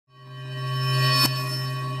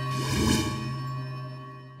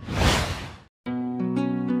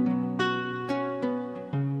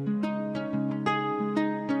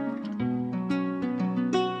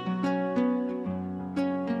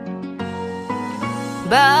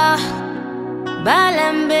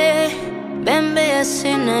Balembe, bembe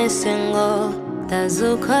yasina isengo,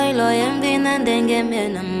 tazuko ilo yembina ndenge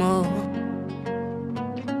mena mo.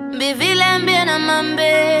 Bivile mbina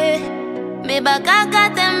mambe, bibakaka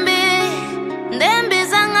tembe, ndembi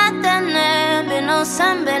zangatane, bino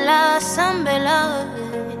sambela, sambela.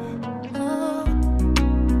 Oh.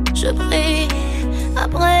 Je prie, I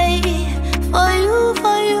pray for you,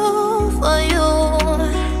 for you, for you.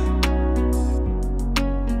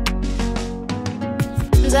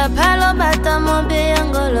 Zapalo bata mobe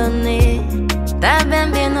yangolone,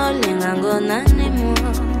 tabembe no lingango nanimo.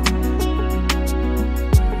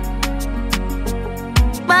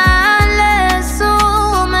 Bale su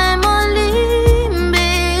me molimbe,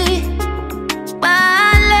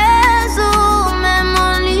 bale su me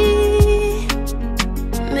molimbe.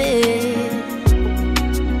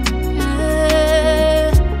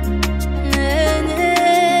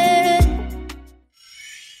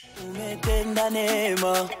 Umetenda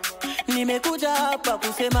neema, nimekuja hapa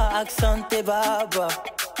kusema asante Baba.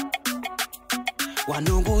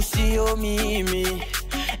 Wanungu sio mimi.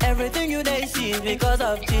 Everything you they see because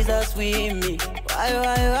of Jesus with me. Why?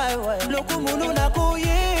 Lokumunu na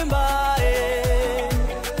kuyimba,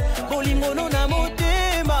 Bolimunu na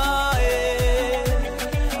mutema,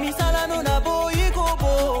 Misala no na boyi ko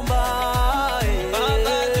bomba,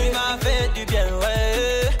 Baba, tu m'as fait du bien,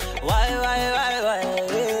 ouais. Why.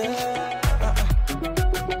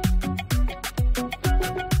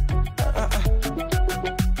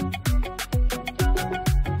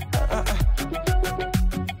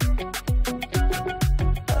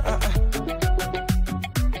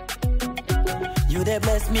 You they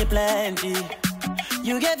bless me plenty.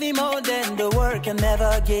 You gave me more than the world can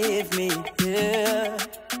never give me. Yeah.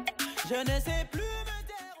 Je ne sais plus me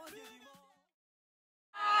taire au Dieu du monde.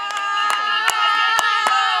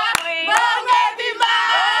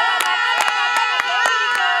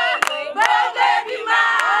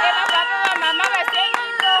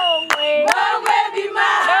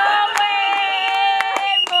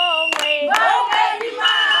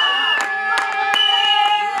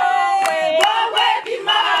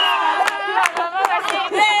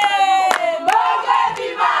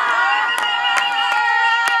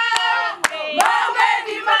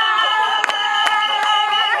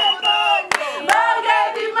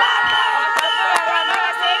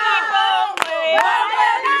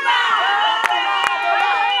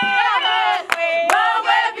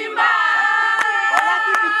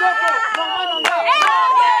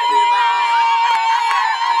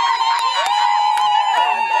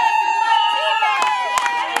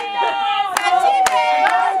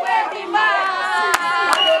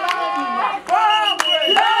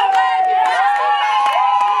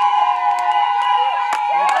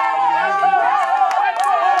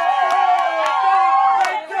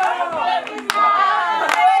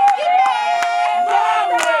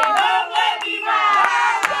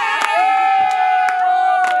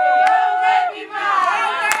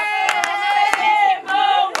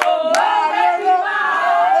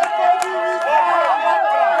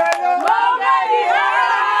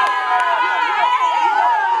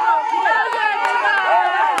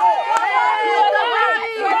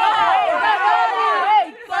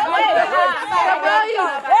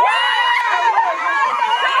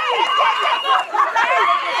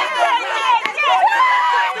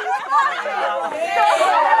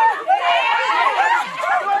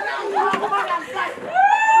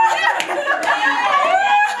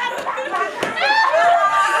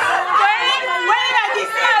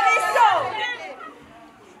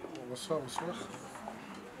 Bonsoir.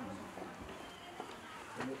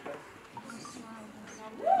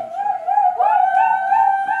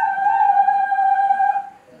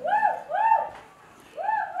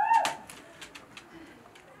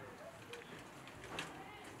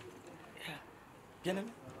 Bien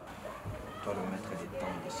aimé. Toi, le maître des temps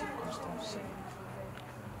et des circonstances,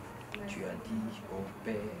 tu as dit au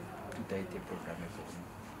Père, tout a été programmé pour nous.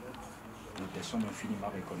 Nous te sommes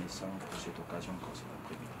infiniment reconnaissants pour cette occasion qu'on s'est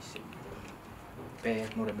après-midi, Seigneur. Père,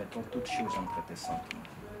 nous remettons toutes choses entre tes saintes mains.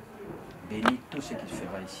 Bénis tout ce qu'il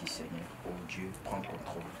fera ici, Seigneur. Oh Dieu, prends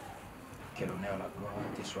contrôle. Que l'honneur et la gloire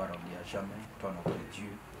te soient rendus à jamais, toi notre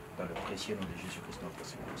Dieu, dans le précieux nom de Jésus-Christ, notre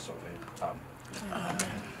Seigneur et Sauveur. Amen.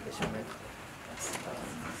 Amen. Monsieur le Maître.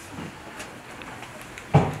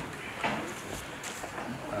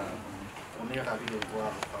 On est ravis de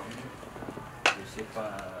voir parmi nous. Je ne sais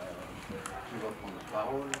pas qui va prendre la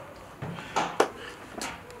parole.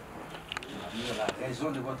 La raison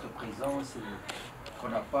de votre présence, c'est qu'on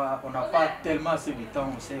n'a pas tellement assez de temps,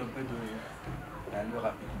 on essaie un peu d'aller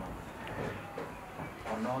rapidement.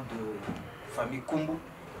 Au nom de famille Kumbu,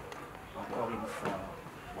 encore une fois,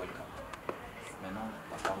 welcome. Maintenant,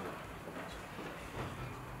 la parole.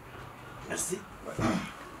 Merci.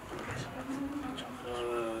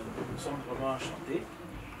 Nous sommes vraiment enchantés.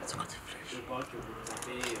 Je crois que vous nous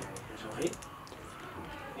avez honorés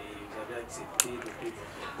et vous avez accepté d'ouvrir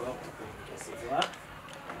votre porte pour nous recevoir.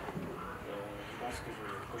 Je pense que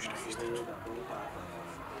je commencerai d'abord par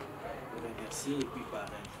vous remercier et puis par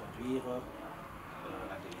introduire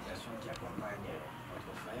la délégation qui accompagne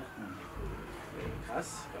notre frère,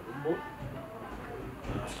 Grâce Kabumbo.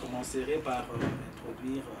 Je commencerai par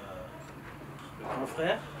introduire le grand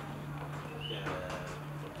frère,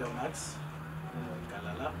 Dr Max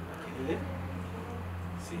Kalala.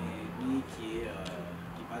 C'est lui qui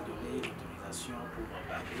m'a donné l'autorisation pour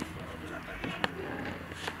parler de la famille.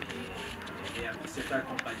 Et c'est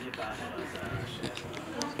accompagné par sa chère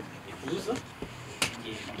épouse, qui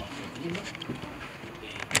est maman Claudine.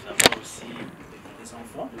 Et nous avons aussi des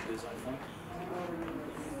enfants, deux enfants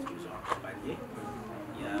qui nous ont accompagnés.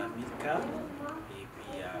 Il y a Milka et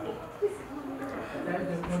puis il y a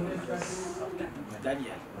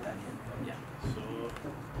Daniel. So,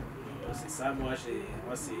 c'est ça, moi c'est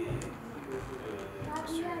monsieur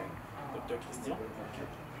Dr Christian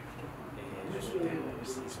et je suis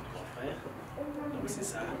aussi son grand frère. Donc c'est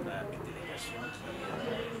ça la délégation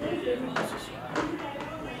qui est venue ce soir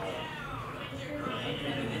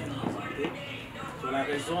pour la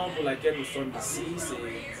raison pour laquelle nous sommes ici,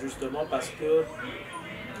 c'est justement parce que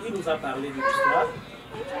il nous a parlé d'une histoire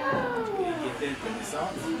qui était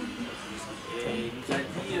intéressante et il nous a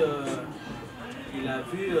dit qu'il a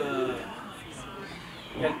vu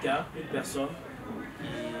quelqu'un, une personne qui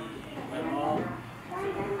vraiment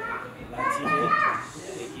l'a attiré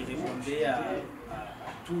et qui répondait à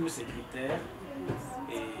tous ces critères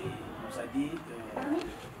et il nous a dit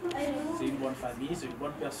c'est une bonne famille, c'est une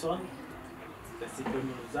bonne personne. C'est que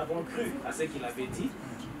nous avons cru à ce qu'il avait dit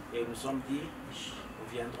et nous sommes dit nous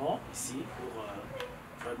viendrons ici pour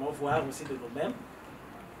vraiment voir aussi de nous-mêmes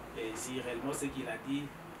et si réellement ce qu'il a dit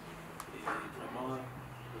est vraiment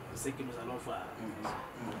ce que nous allons voir.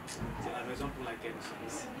 C'est la raison pour laquelle nous sommes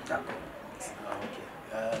ici. D'accord.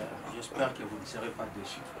 J'espère que vous ne serez pas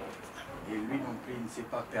déçus. Et lui non plus, il ne s'est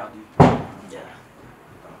pas perdu.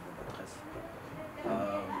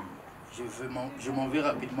 Je m'en vais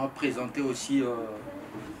rapidement présenter aussi,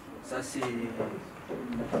 ça c'est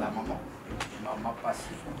la maman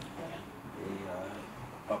Passy et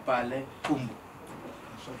papa Alain Kumbu.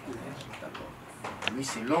 Lui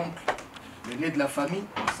c'est l'oncle, l'aîné de la famille,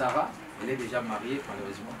 Sarah, elle est déjà mariée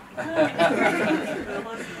malheureusement.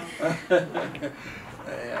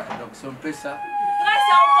 Donc c'est un peu ça.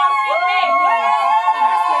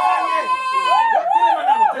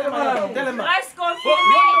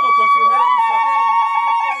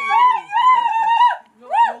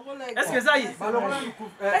 Est-ce que ça y est?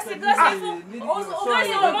 Est-ce que ça y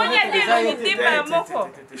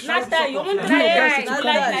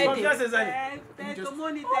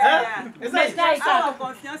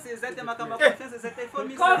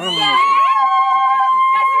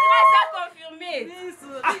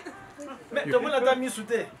mais tout le monde a mis sous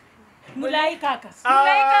terre. Moulay Kaka.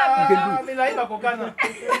 Moulay Bakokana.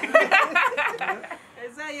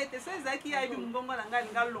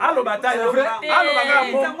 Allo bataille.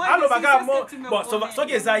 Allo bagamo. Bon, so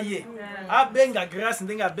que ça y est. A benga grâce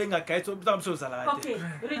ndenga benga kaito bitamso sala. OK.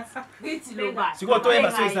 Rich loba. Siko to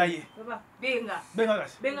yeba so ça y est. Benga. Benga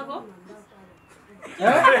grâce. Benga ko?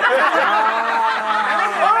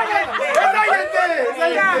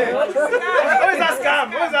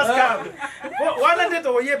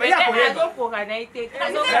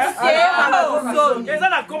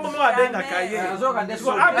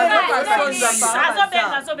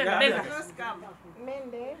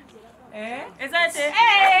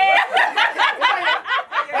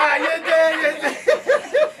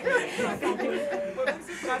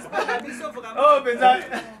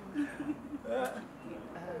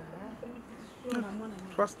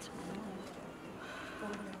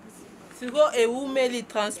 Sigo et où met les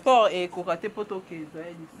transports et kokate poto keza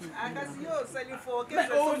ici.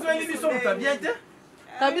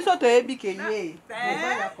 Tabiso to ebi ke ye. On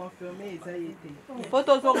va confirmer ça y était.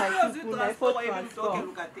 Poto zo ka kuna faut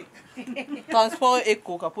transport et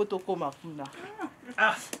koka poto ko mafuna.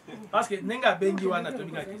 Ah, parce que nenga bengi wana to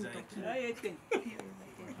binga keza.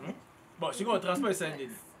 Bon, si on transport c'est un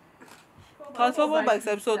transport pour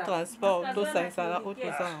exception transport to 500 la autre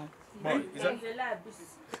ça.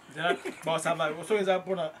 Bon, ça va. On se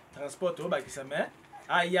pour le transport au bac ça mais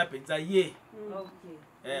ah il y a penza yé.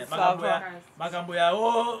 Makambo ya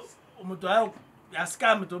o muto ya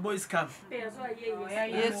scam to boy scam. Yes,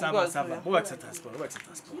 Ça va, ça va. On va que ça transport, on va que ça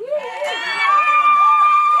transport.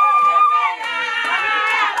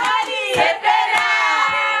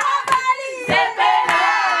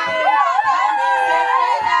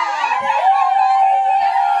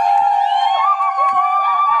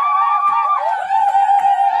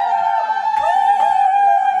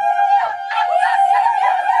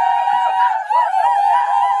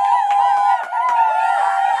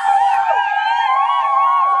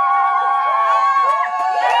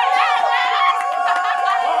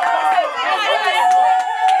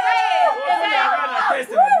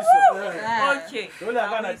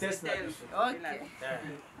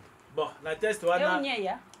 Bon, la test wana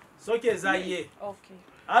soki eza ye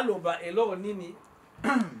aloba eloko nini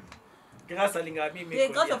grâce à lingabi mais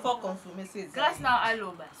grâce il faut confirmer c'est ça Grâce na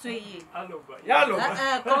aloba soyez aloba ya aloba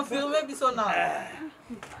confirmer biso na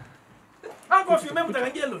a confirmer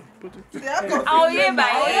mutakangelo oyeba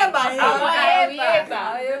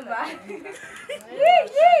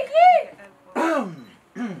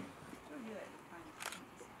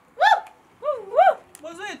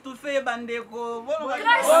Bozo étouffé bandeko.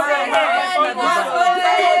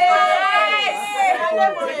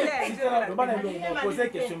 Poser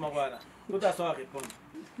question voilà. Tout à soit répondre.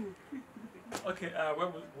 Okay, where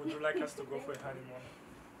would you like us to go for a honeymoon?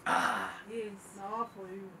 Yes. Now for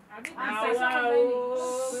you.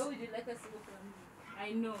 Where would you like us to go for?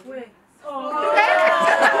 I know. Where?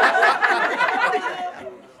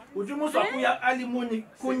 Ujumbe kuya alimoni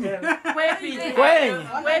kunyi. Where?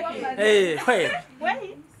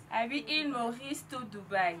 I be in Maurice to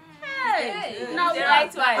Dubai. Hey, now the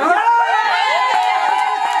right one.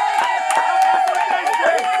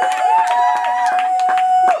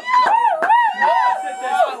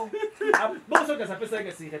 Bon, ça fait ça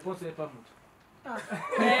que si réponse n'est pas moute.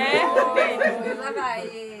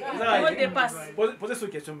 Posez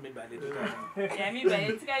cette question, mais bah,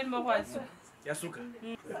 Yasuka.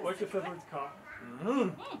 What's your favorite car?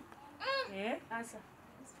 Answer.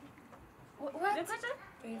 What?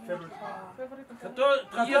 Favorite car? Favorite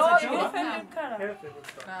car.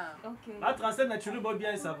 Okay. Ma transfert naturel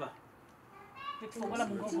bien ça va.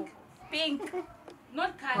 Pink.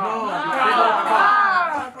 Not car.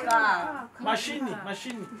 Machine.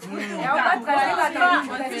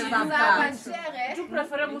 Tu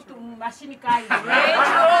préfères une machine car?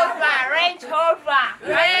 Range Rover.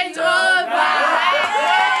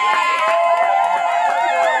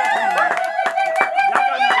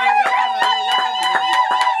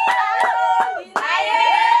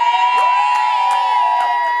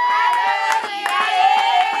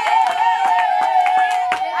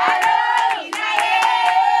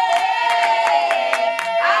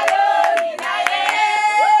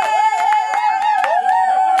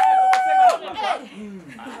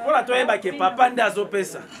 Que papa nde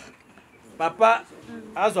azopesa papa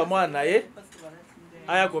azwa mwana na ye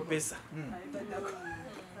aya kopesa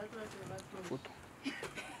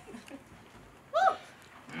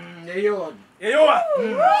Eyowa.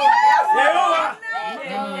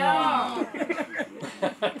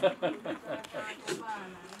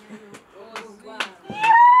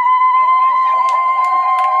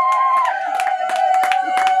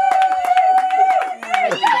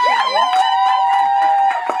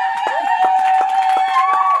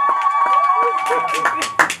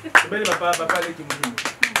 Papa les qui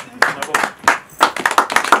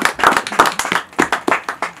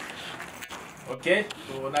ok,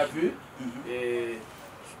 on a vu et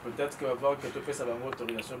peut-être que avoir que tu fais ça va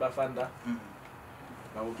autorisation bafanda.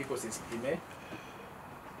 Bah ok qu'on s'exprimer.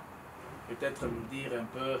 Peut-être nous dire un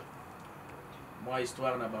peu moi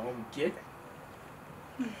histoire na baron mukie.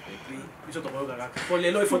 Et puis on pour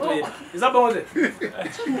les lois il faut trouver. Ils ont bon.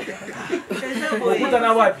 On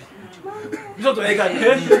a wapi. Ils ont trouvé gars.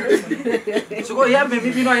 Ce qu'on y a même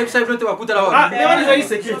bino yep ça te va coûter la ah mais on est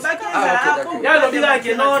secret. Il y a le bilan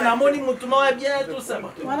que non na moni mutu non est bien tout ça.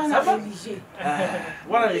 Ça va?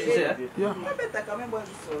 Voilà rédigé hein.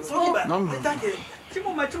 Non mais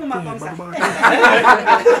chimuma comme ça.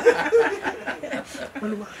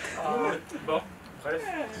 Bon, bref.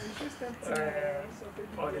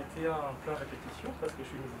 On était en plein répétition parce que je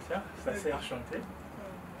suis musicien, sa sœur chantait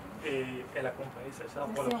et elle accompagnait sa sœur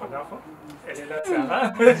pour la première fois. Elle est là,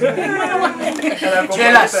 Sarah. Elle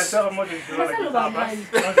accompagnait sa sœur, moi je jouais à la guitare basse.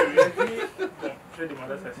 Quand je lui ai dit, bon, je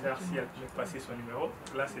demandé à sa sœur si elle pouvait passer son numéro.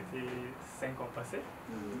 Là c'était 5 ans passés.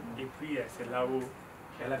 Et puis c'est là où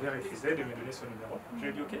elle avait refusé de me donner son numéro. Je lui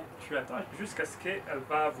ai dit ok, tu attends jusqu'à ce qu'elle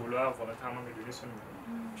va vouloir volontairement me donner son numéro.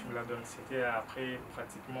 Tu me la donnes. C'était après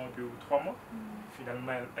pratiquement 2 ou 3 mois.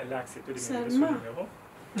 Finalement, elle a accepté de me donner son numéro.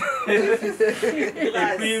 Et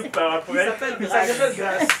puis par après,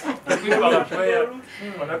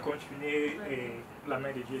 on a continué et la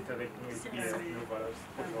main de Dieu est avec nous et puis nous voilà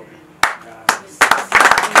aujourd'hui.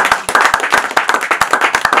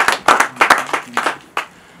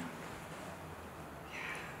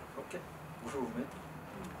 Ok, bonjour maître.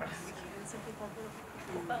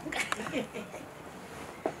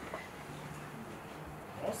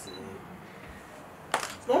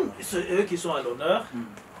 Non, c'est eux qui sont à l'honneur.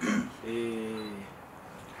 Et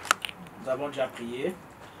nous avons déjà prié.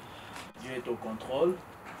 Dieu est au contrôle.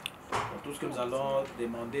 Donc, tout ce que nous allons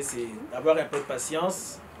demander, c'est d'avoir un peu de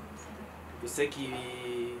patience. De ce qui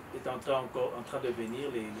est encore en train de venir,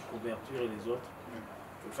 les couvertures et les autres.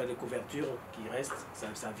 Enfin, les couvertures qui restent,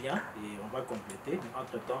 ça vient et on va compléter.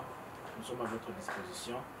 Entre-temps, nous sommes à votre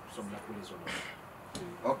disposition. Nous sommes là pour les honneurs.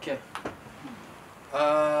 Ok.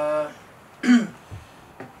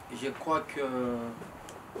 Je crois que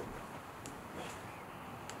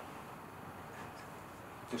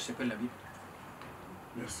je sais la Bible.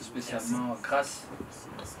 Merci spécialement grâce.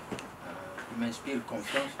 Il m'inspire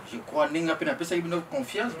confiance. Je crois que nous avons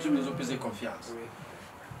confiance, nous avons confiance.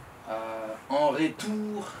 En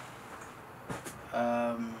retour,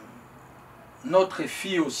 notre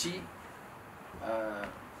fille aussi,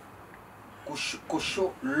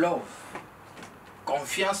 Kosho Love,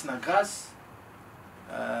 confiance dans la grâce.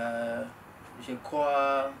 Je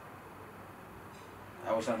crois,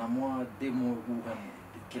 à moi 2 mois ou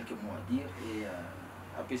quelques mois à dire, et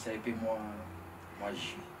après ça, et puis moi,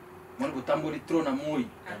 je moi, je tamboli trop na moi.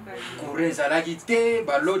 Courir à la guitare,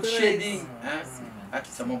 bah load shedding, hein, à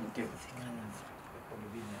qui ça m'a goûté.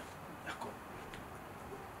 D'accord.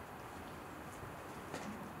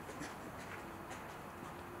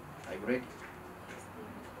 Are you ready?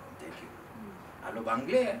 Thank you. Allo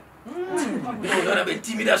anglais? On a une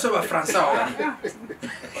intimidation en français.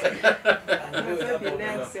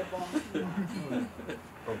 C'est bon.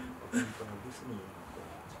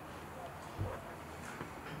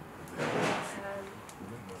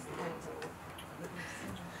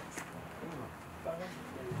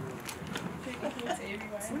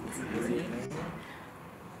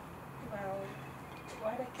 Well,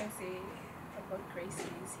 what I can say about Grace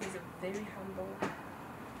is he's a very humble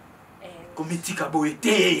and Cométique à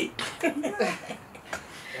boété. he's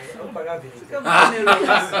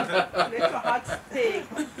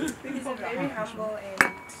a very humble and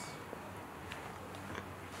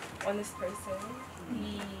honest person.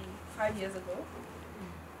 5 years ago,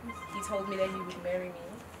 he told me that he would marry me,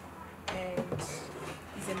 and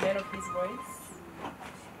he's a man of his voice.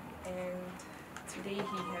 And today he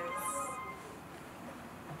has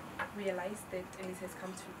realized it, and it has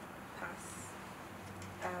come to pass.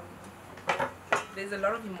 There's a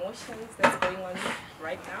lot of emotions that's going on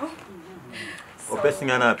right now. There's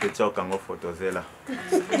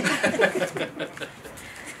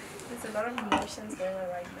a lot of emotions going on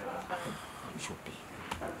right now.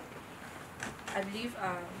 I believe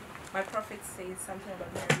my prophet says something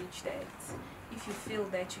about marriage, that if you feel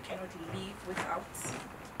that you cannot live without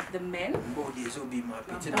the men,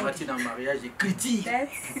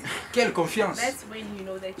 Quelle confiance. that's when you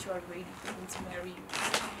know that you are ready for him to marry you.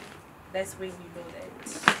 That's when you know that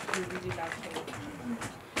you really love him. And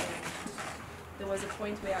there was a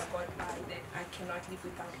point where I got by that I cannot live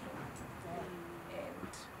without him.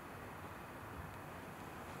 And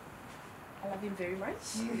I love him very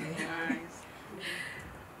much. Nice.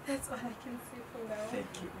 That's all I can say for now.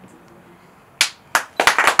 Thank you.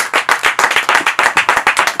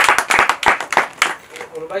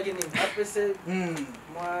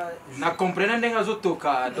 Na comprendre ndenge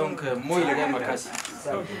azotoka, donc moi il est makasi.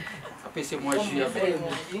 Après c'est moi je suis avec.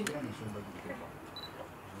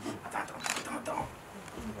 Attends.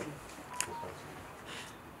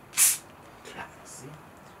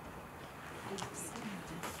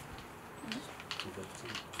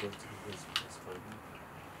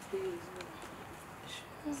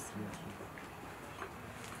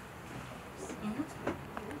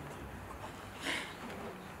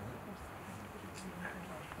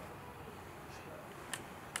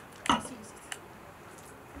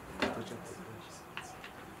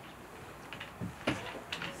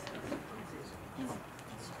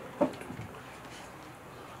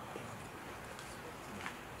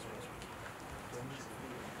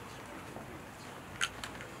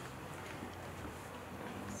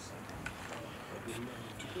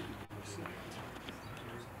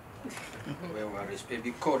 Ouais, ouais, respect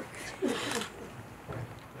du col.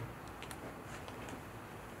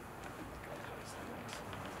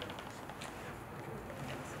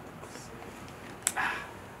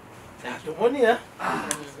 Tout le monde, hein?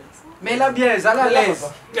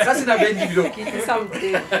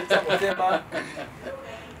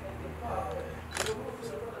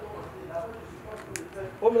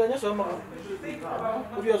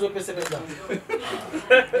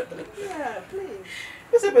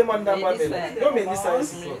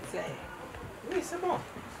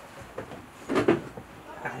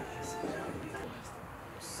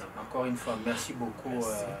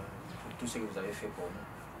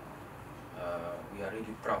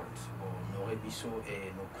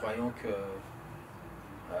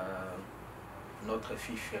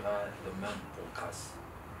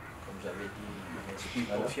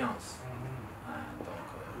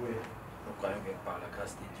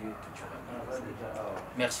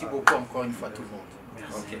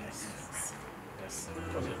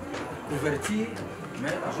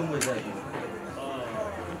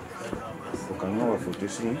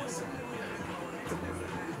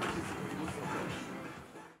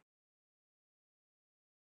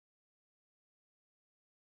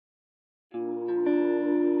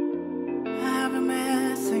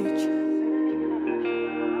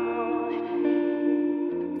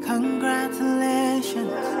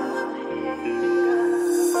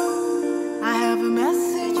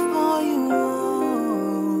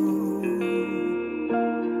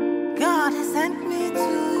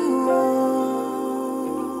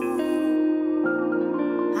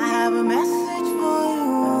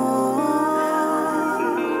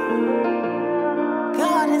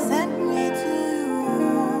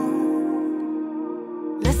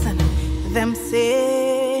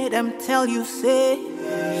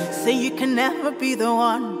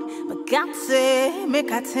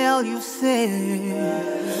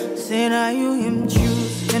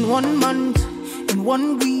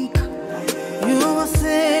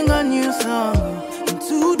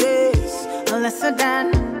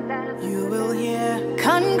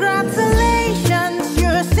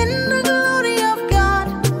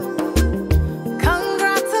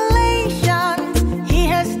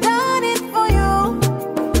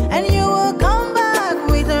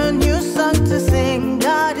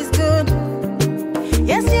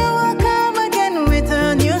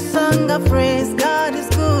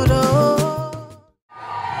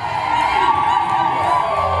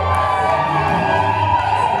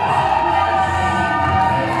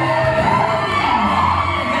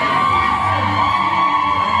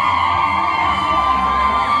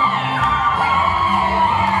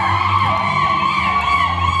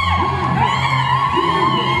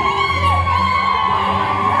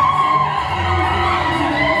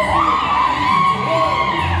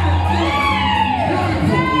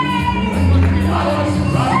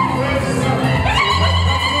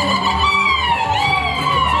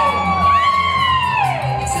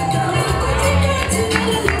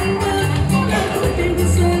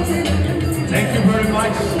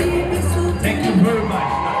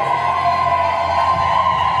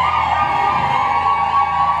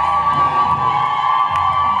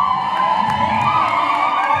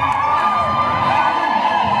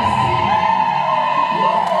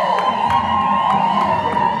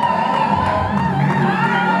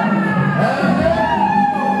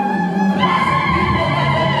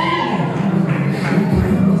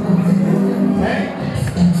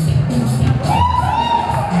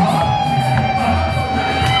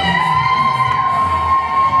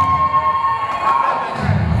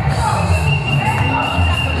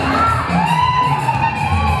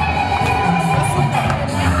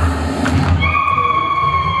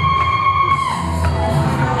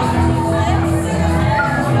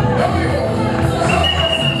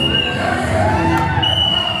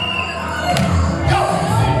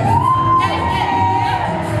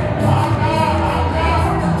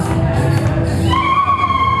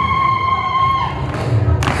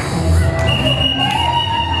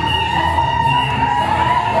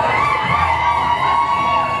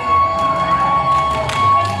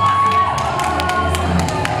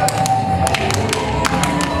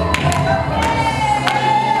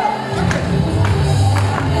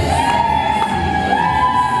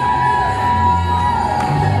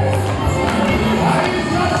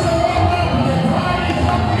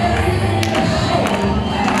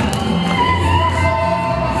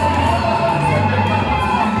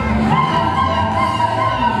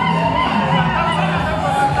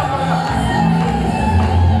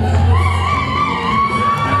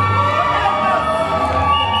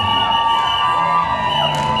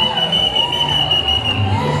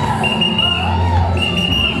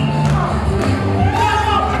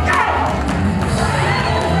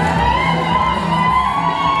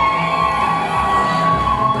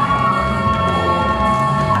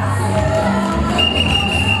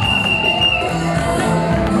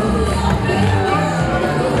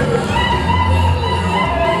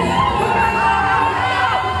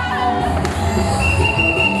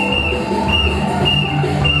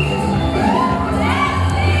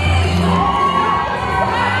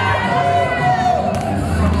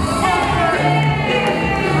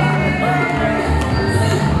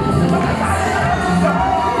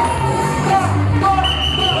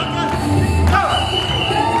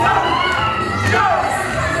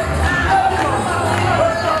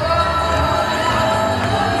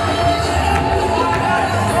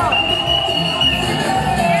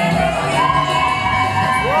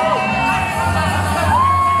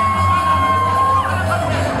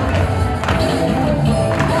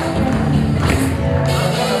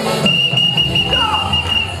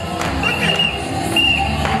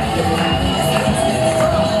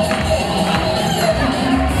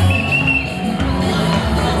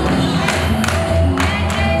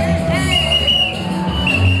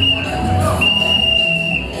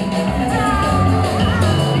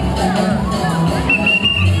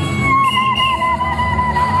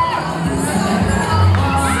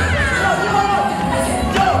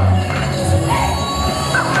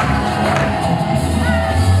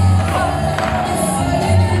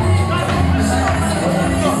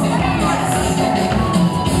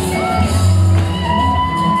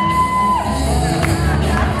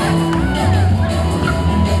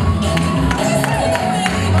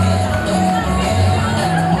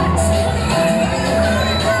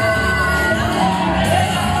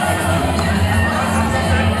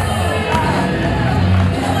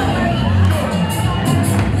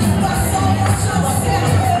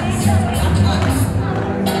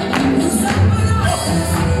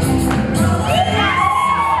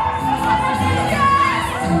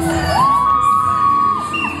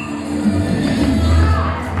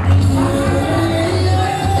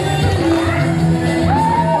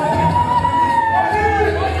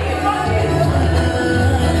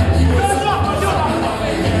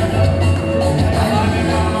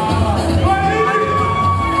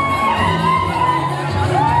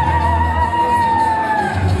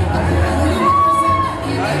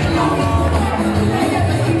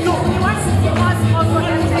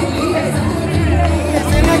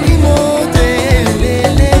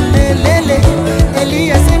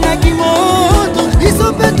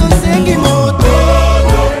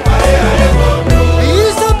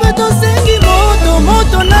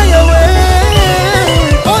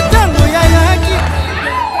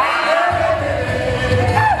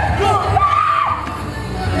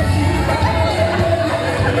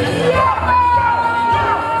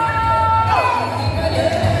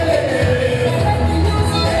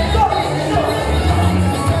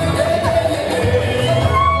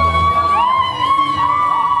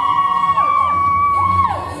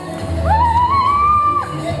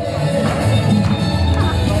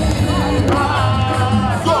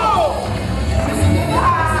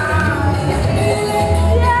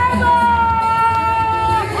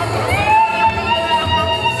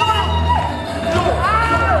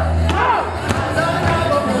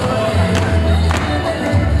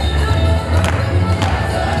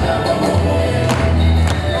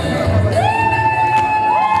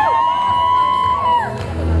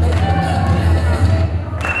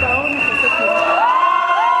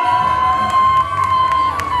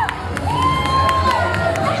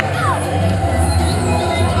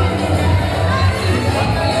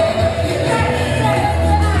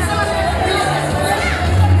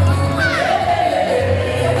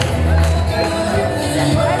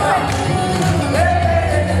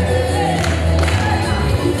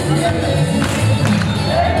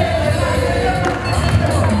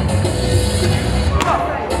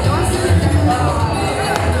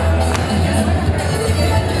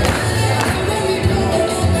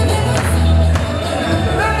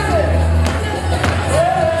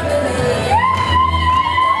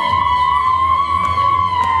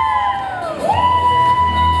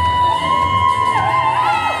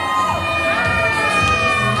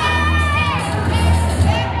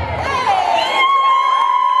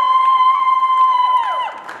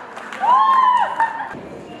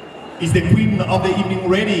 Is the queen of the evening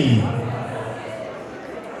ready?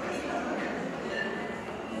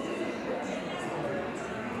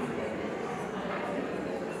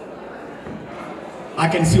 I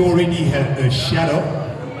can see already her shadow.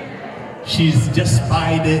 She's just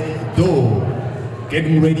by the door,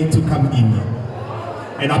 getting ready to come in.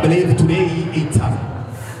 And I believe today it's a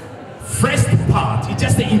first part. It's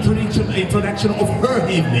just the introduction of her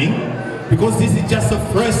evening, because this is just the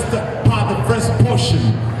first part, the first portion.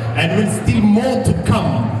 And there's still more to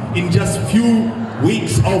come in just few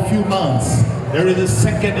weeks or few months. There is a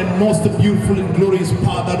second and most beautiful and glorious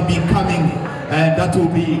part that will be coming, and that will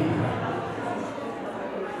be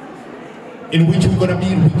in which we're going to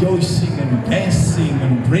be rejoicing and dancing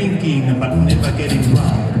and drinking, but never getting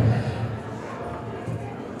drunk.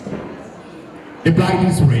 The bride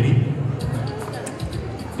is ready.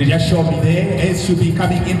 They just show me there. As you be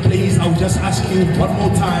coming in, please, I'll just ask you one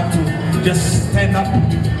more time to just stand up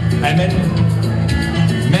and then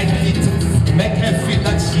make her feel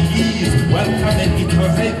that she is welcome and in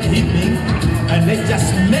her evening, and let's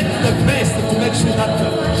just make the best to make sure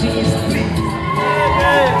that she is pleased.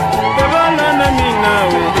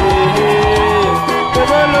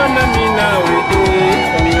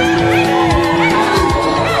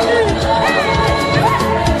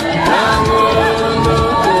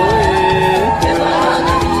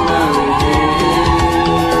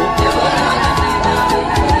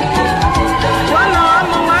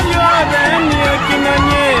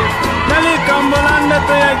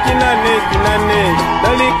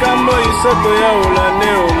 Dalikambo isoto ya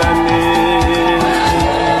ulane ulane.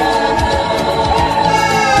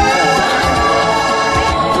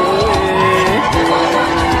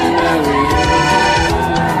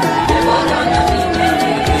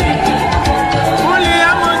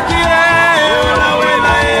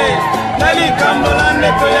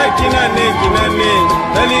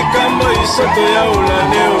 Dalikambo isoto ya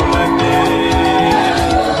ulane ulane.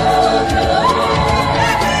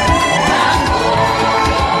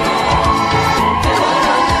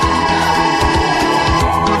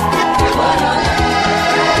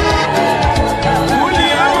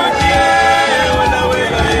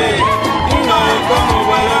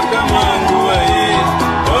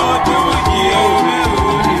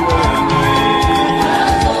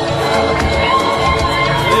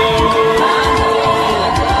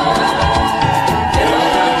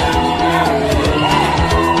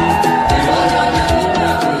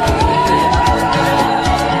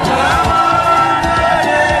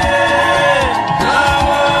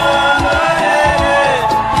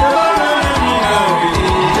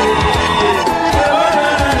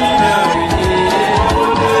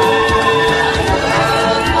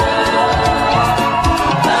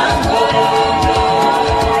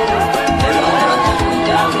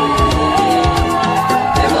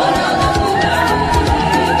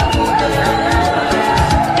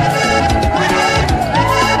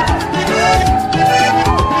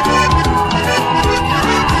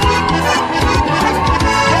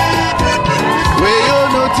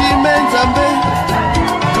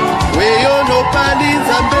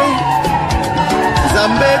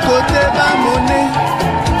 Zambe kote ba mone,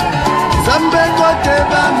 Zambe kote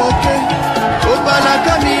ba moke, Opala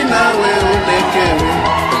kamina we ulekewe,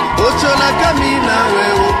 Ochola kamina we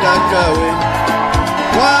ukakawe,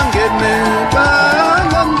 Wangene ba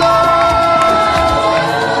ngondo.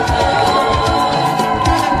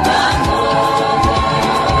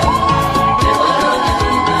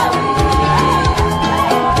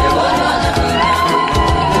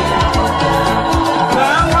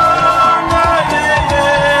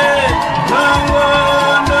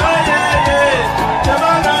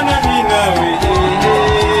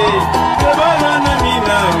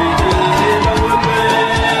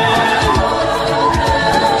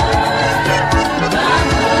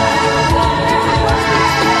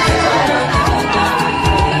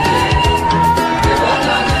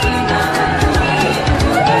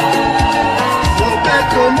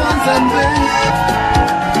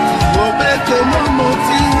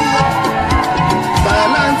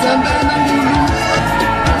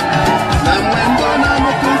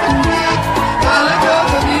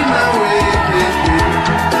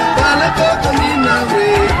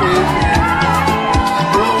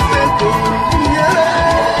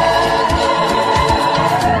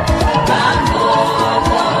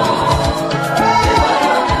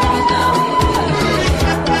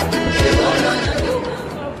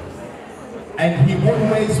 And he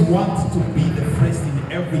always wants to be the first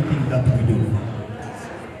in everything that we do.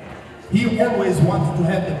 He always wants to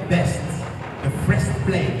have the best, the first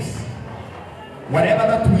place. Whatever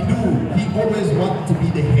that we do, he always wants to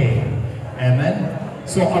be the head. Amen.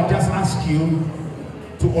 So I'll just ask you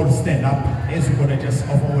to all stand up as we're going to just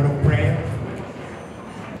offer a word of prayer.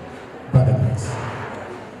 Brother, please.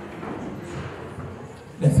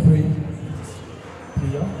 Let's pray.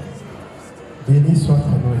 Prions. Béni soit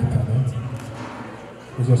ton nom éternel.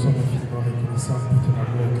 Nous en sommes infiniment reconnaissants pour ton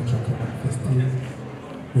amour que tu as encore manifesté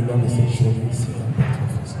le long de cette journée, Seigneur, pour ton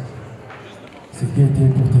fils. Ce qui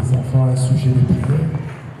était pour tes enfants un sujet de prière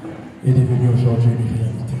est devenu aujourd'hui une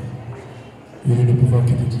réalité. Et nous ne pouvons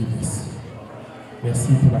que te dire merci.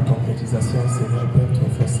 Merci pour la concrétisation, Seigneur, Père, ton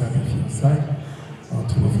frère saint et fiançailles,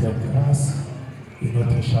 entre le frère Grâce et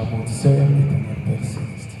notre charmante sœur, éternel Père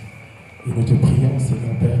Céleste. Et nous te prions,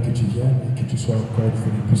 Seigneur Père, que tu viennes et que tu sois encore une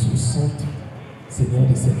fois de plus le centre, Seigneur,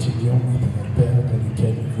 de cette union, éternel Père, dans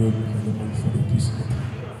lequel il veut réellement une fois de plus entrer.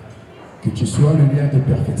 Que tu sois le lien de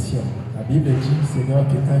perfection. La Bible dit, Seigneur,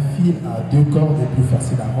 qu'un fil à 2 cordes est plus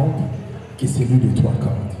facile à rompre que celui de 3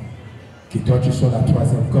 cordes. Que toi, tu sois la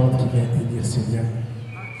 3e corde qui vient unir ce lien,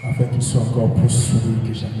 afin qu'il soit encore plus soudé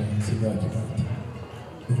que jamais, Seigneur, qui va être.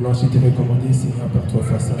 Nous voulons ensuite te recommander, Seigneur, par toi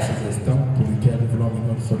face à ces instants pour lesquels nous voulons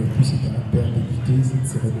maintenant une fois de plus, Seigneur Père, débuter cette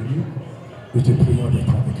cérémonie. Nous te prions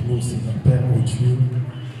d'être avec nous, Seigneur Père, ô Dieu,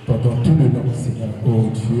 pendant tout le long, Seigneur, ô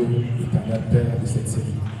Dieu, éternel Père de cette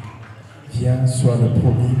cérémonie. Viens, sois le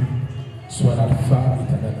premier, sois l'alpha,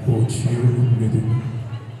 éternel, ô Dieu, au milieu de nous.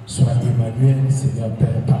 Sois Emmanuel, Seigneur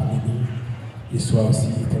Père, parmi nous. Et sois aussi,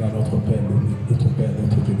 éternel, notre Père,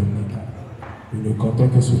 notre Dieu, l'Oméga. Nous ne comptons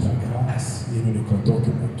que sur ta grâce et nous ne comptons que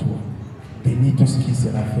pour toi. Bénis tout ce qui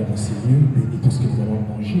sera fait dans ces lieux, bénis tout ce que nous allons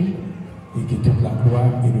manger et que toute la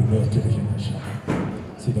gloire et l'honneur te reviennent à jamais.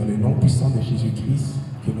 C'est dans le nom puissant de Jésus-Christ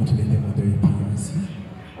que nous te les demandons et prions ainsi.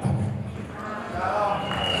 Amen.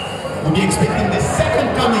 We'll be expecting the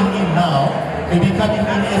second coming in now. They'll be coming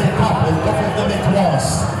in as a couple, both of them at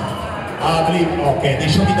once. I believe, okay, they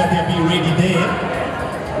show me that they'll be ready there.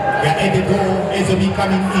 They're at the door as they'll be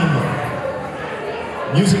coming in.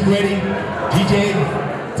 Music ready, DJ,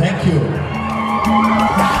 thank you.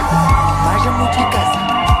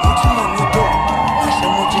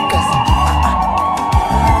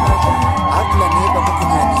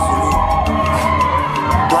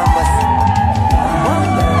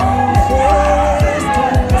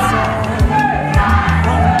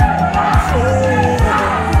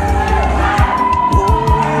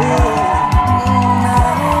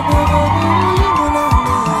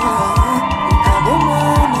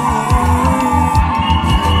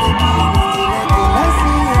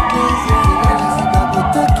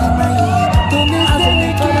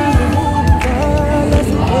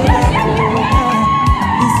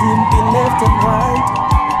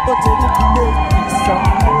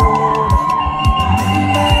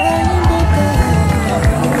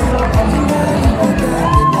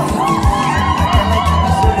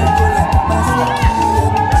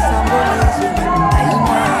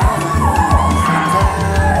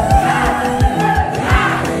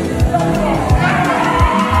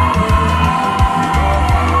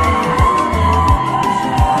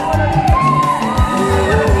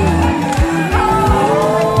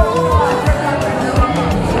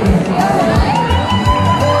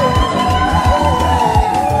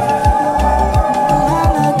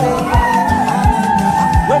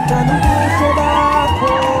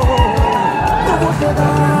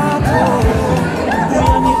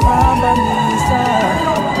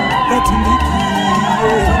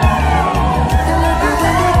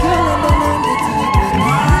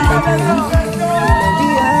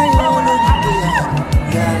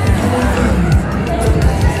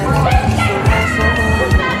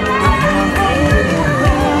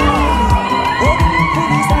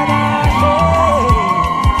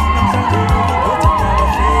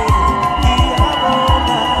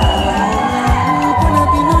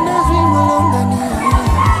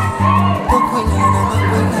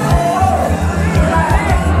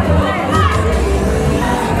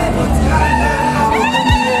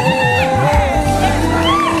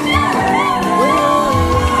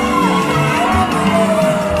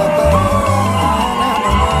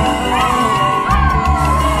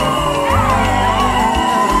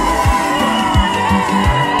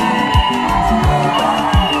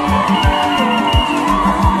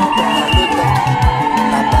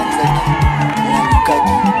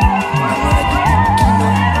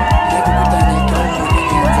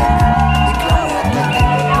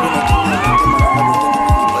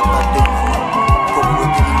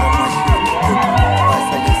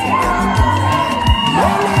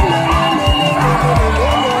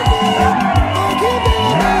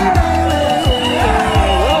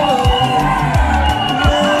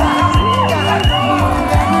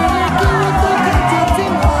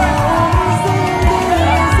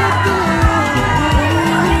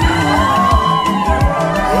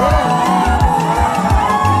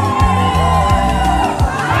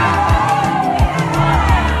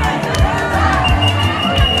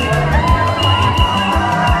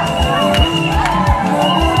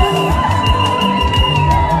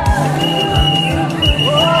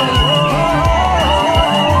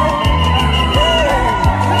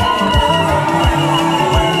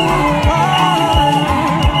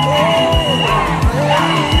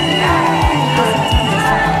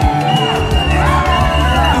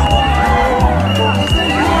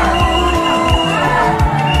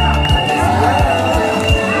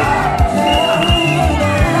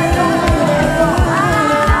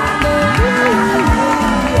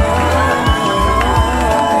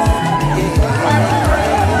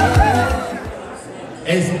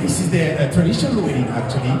 traditional wedding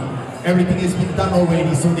actually. Everything has been done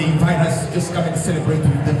already, so they invite us to just come and celebrate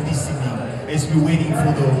with them this evening as we're waiting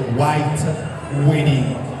for the white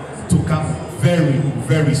wedding to come very,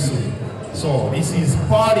 very soon. So this is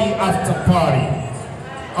party after party.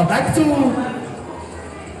 I'd like to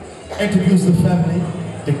introduce the family,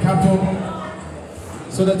 the couple,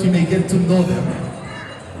 so that you may get to know them.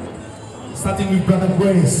 Starting with Brother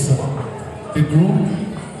Grace, the groom.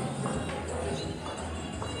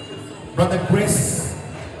 Brother Grace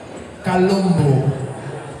Kalombo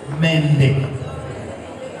Mende.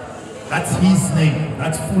 That's his name,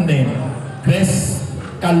 that's full name. Grace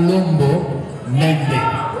Kalombo Mende.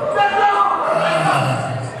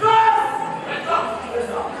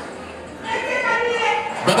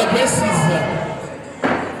 Brother Grace is,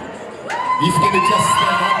 if you can just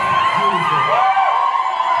stand up, beautiful.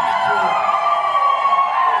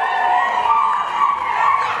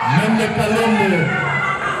 Mende Kalombo.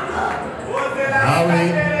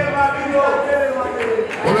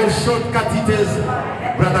 All short catites,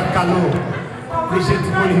 Brother Kalo. Appreciate to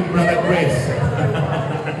call him Brother Grace.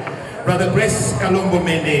 Brother Grace Kalombo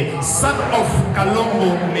Mende, son of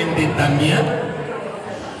Kalombo Mende Damien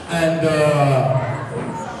and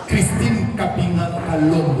Christine Kapinga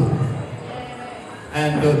Kalombo.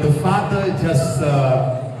 And the father just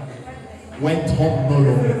went home no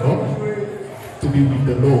long ago to be with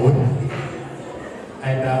the Lord.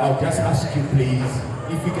 And I'll just ask you, please,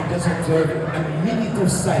 if you can just observe a minute of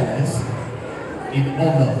silence in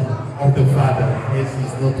honor of the Father as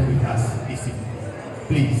he's not with us this evening.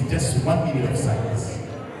 Please, just 1 minute of silence.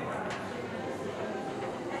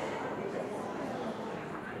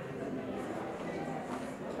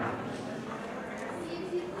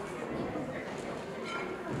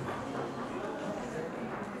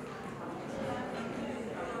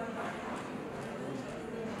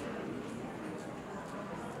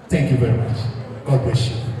 Thank you very much. God bless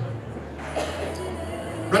you.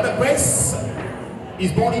 Brother Grace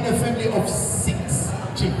is born in a family of 6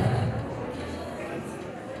 children.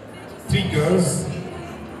 3 girls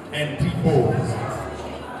and 3 boys.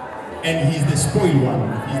 And he's the spoiled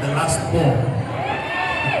one. He's the last born.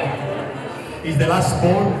 He's the last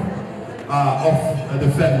born of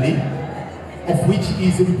the family, of which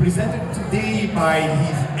is represented today by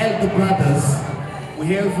his elder brothers. We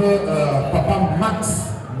have Papa Max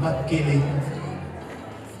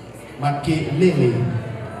Makelele.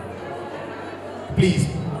 Please,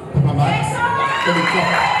 Papa Max, come and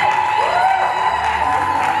come.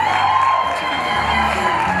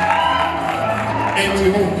 And we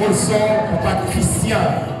have also Papa Christian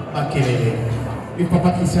Makelele. If Papa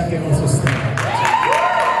Christian can also stand.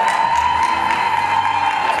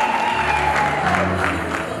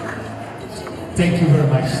 Thank you very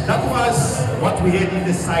much. That was what we had in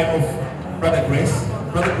the side of Brother Grace.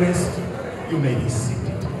 Brother Grace, you may be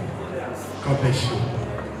seated. God bless you.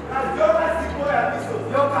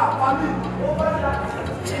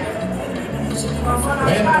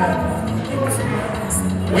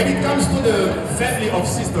 When it comes to the family of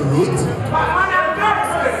Sister Ruth,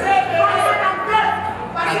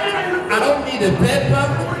 I don't need a paper.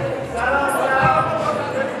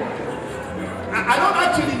 I don't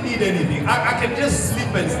actually need anything. I can just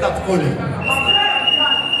sleep and start calling.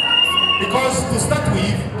 Because to start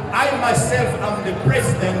with, I myself am the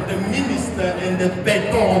president, the minister, and the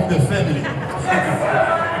patron of the family.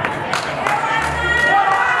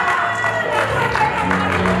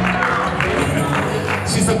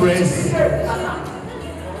 Sister Grace,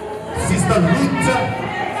 Sister Ruth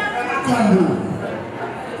Kumbu,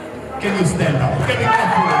 can you stand up? Can you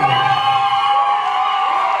come forward?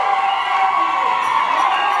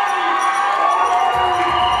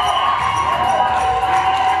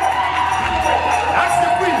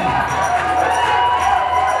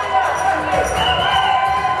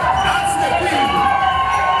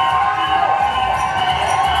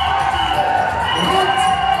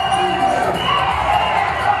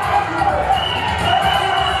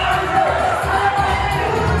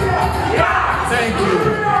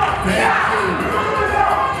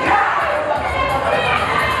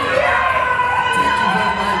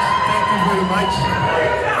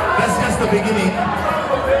 Beginning. I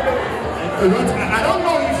don't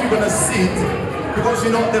know if you're gonna sit because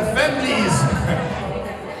you know the family is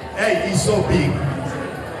hey, is so big.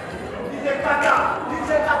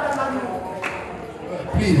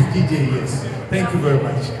 Please, DJ, yes. Thank you very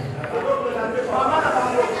much.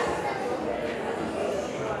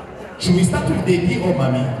 Should we start with Daddy or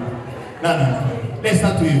Mommy? No. Let's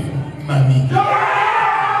start with Mommy.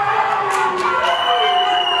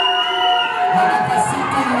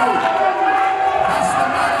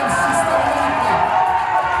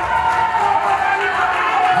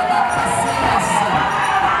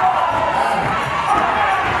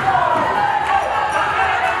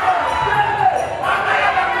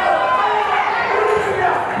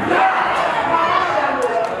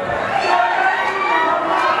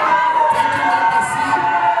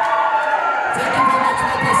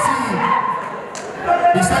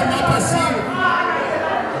 Beside my passing,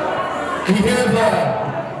 we have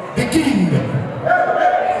the king.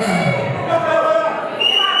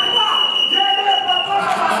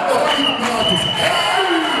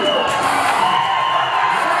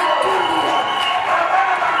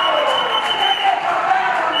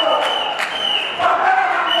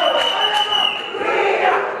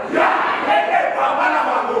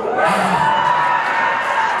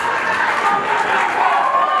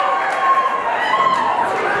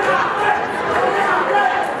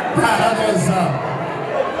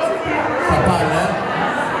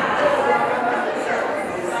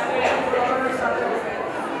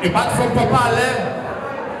 Apart from Papa Alain,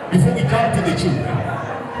 before we come to the children,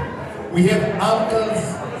 we have uncles,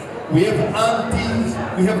 we have aunties,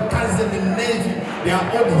 we have cousins and nephews. They are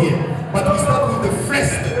all here. But we start with the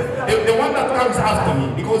first, the one that comes after me,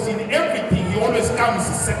 because in everything he always comes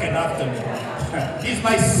second after me. He's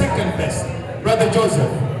my second best, Brother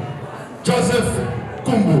Joseph. Joseph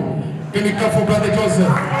Kumbu. Can we come for Brother Joseph?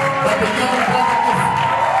 Brother young brother of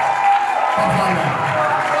Papa Alain.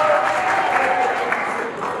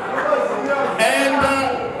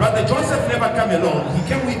 Brother Joseph never came alone. He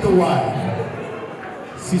came with the wife,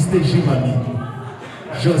 Sister Jimami,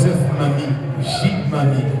 Joseph Mami,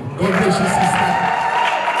 Jimami. God bless you, sister.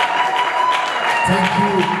 Thank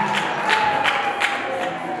you.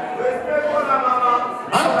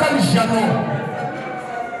 Uncle Jano,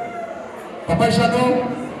 Papa Jano,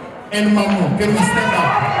 and Maman. Can we stand up?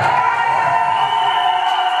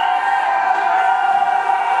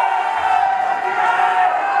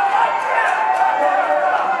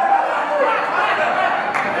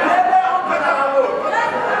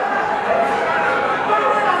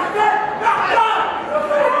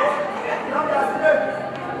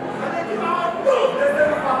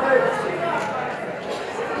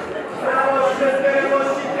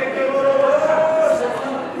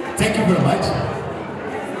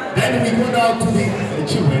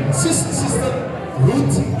 Sister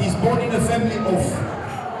Ruth is born in a family of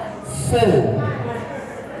four.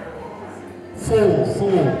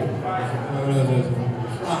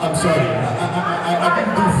 I'm sorry, I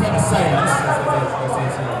didn't do science.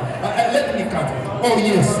 Let me count. Oh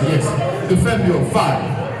yes. The family of 5,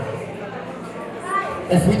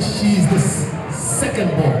 of which she is the second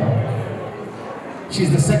born. She is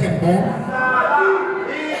the second born.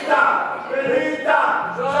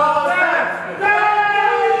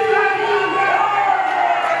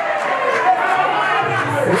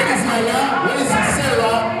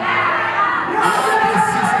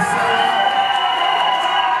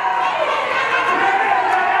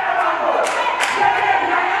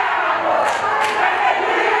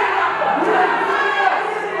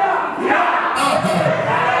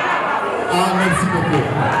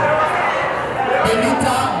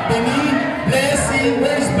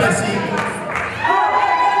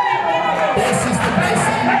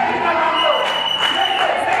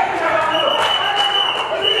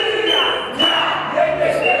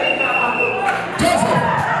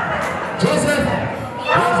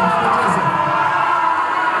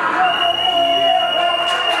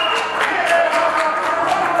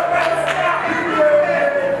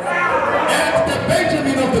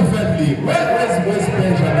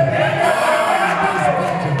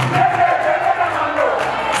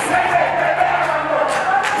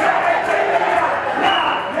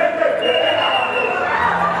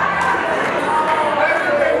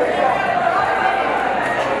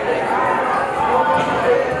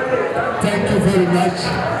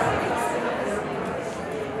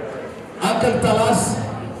 Uncle Talas,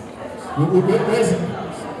 where's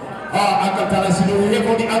Uncle Talas? You know, we have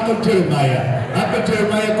only Uncle Jeremiah. Uncle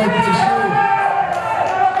Jeremiah, God bless you.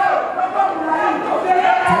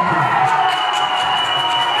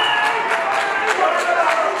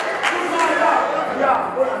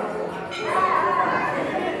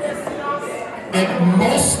 And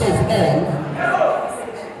most of all,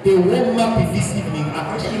 the warm-up this evening are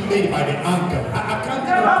actually made by the uncle. I can't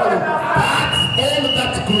even call it, but all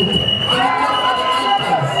that group.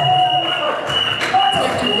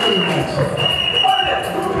 Thank you very much.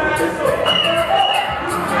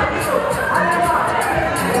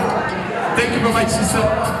 Thank you very much, sister.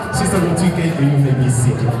 Sister Ruth, you may be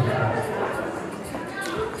seated.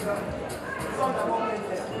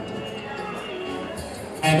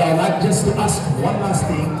 And I'd like just to ask one last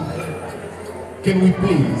thing. Can we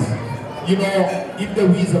please, you know, if there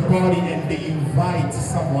is a party and they invite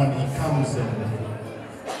someone, he comes and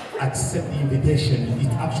accept the invitation,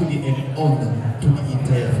 it's actually an honor to the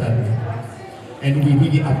entire family. And we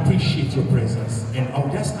really appreciate your presence. And I'll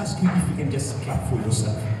just ask you if you can just clap for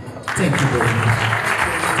yourself. Thank you very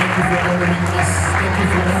much. Thank you for honoring us. Thank you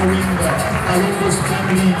for honoring our Logos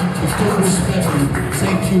family, the Toros family.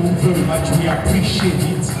 Thank you very much. We appreciate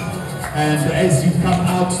it. And as you come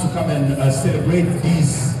out to come and celebrate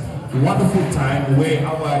this wonderful time where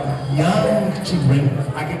our young children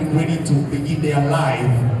are getting ready to begin their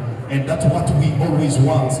life, and that's what we always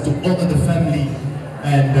want, to honor the family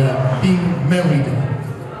and being married.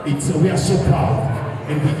 We are so proud,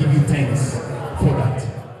 and we give you thanks for that.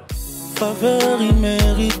 Faveur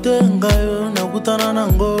mérité ngayo nakutana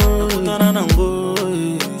nango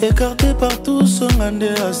écarté par tous ngande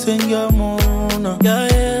asenga mona ya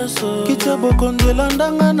yeso kitya bokondela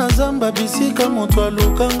ndanga na zamba bisika moto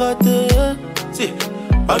alukanga te si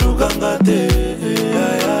alukanga te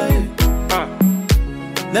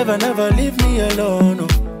never leave me alone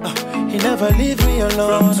he never leave me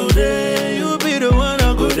alone. From today you be the one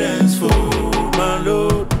I go dance for my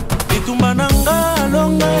Lord. Bitumba nanga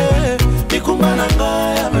longa bikumba nanga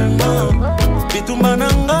ya mema bitumba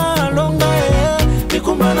nanga longa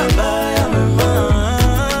bikumba nanga ya mema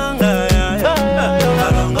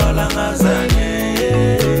alonga langa zanye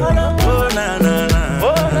oh na na na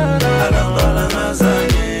alonga langa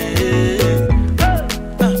zanye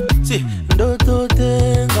si ndoto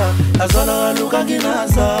tenga azala aluka kina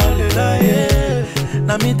salela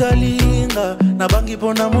na mitalinga na bangi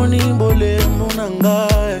pona monimbole munanga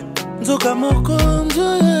nzoka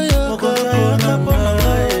mokonzo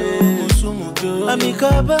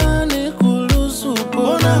amikabane kulusu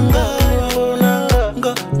ponanga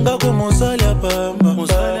ngako mosali apamba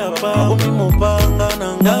makomi mopanga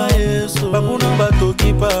nanga yesu bakuna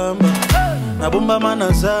batoki pamba nabombama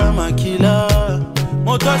naza makila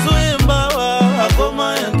moto azoyembawa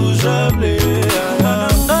akoma intouchable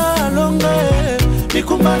nanga longa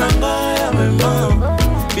bikumba nanga ya mema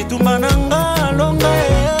bitumba nanga longa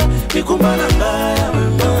bikumba nanga ya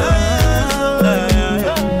mema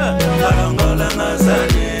alongola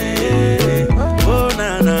ngazanye oh na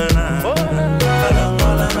na na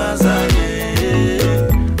alongola ngazanye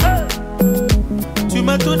tu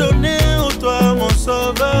m'as tout donné oh toi mon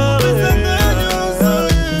sauveur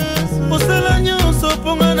osala nyonso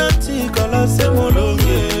ponga na tikala se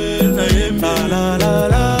molonge na yembi la la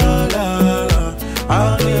la la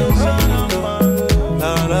amen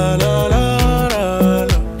la la la la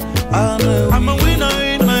I'm a winner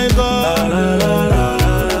in my God. La, la, la,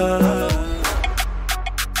 la.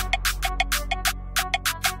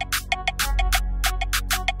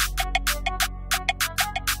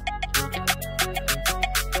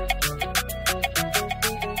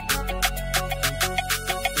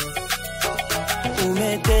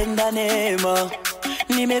 Umetenda neema,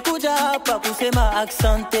 nimekuja hapa kusema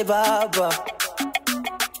asante Baba.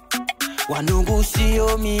 Wanungu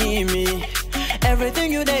sio mimi.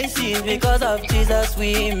 Everything you they see because of Jesus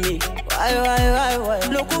with me. Why?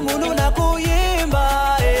 Lokumunu na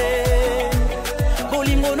kuyimba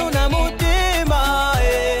Bolingono na motema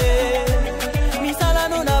Misala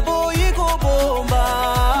no na boyi ko bomba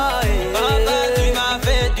Papa tu m'as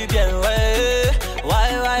fait du bien Why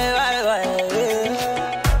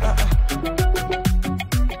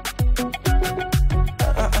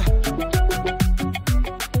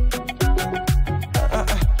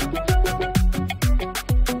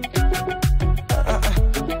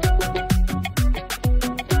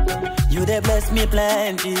You they bless me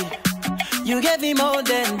plenty. You gave me more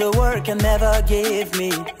than the world can never give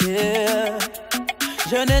me. Yeah.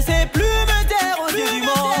 Je ne sais plus me taire aux yeux du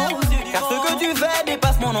monde, car ce que tu fais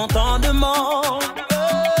dépasse mon entendement.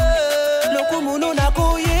 Lokumunu na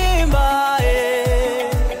kuyimba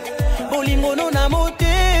Bolingono na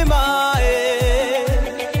motema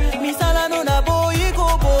Misala no na boyi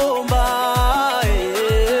ko bomba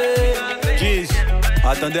Jeez,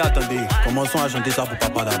 attendez, commençons à chanter ça pour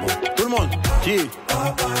papa d'abord. Tout le monde, Jeez.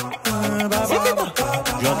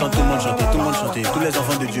 Je entends tout le monde chanter, tous les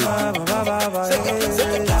enfants de Dieu.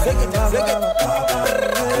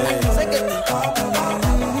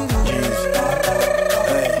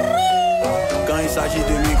 Quand il s'agit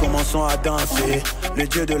de lui, commençons à danser. Le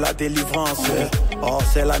Dieu de la délivrance. Oh,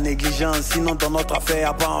 c'est la négligence, sinon dans notre affaire,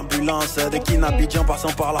 y'a pas ambulance. De Kinabidjan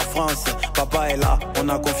passant par la France. Papa est là, on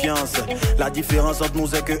a confiance. La différence entre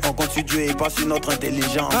nous est qu'on compte sur Dieu et pas sur notre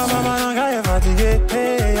intelligence. Maman est fatigué,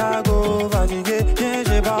 hey, yago, fatigué.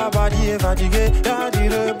 J'ai papa dit est fatigué, y'a du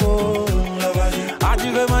repos. Ah, tu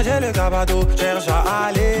veux manger le gabato, cherche à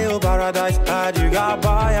aller au paradise. Ah, du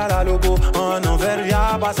gaba, y'a la logo. En envers,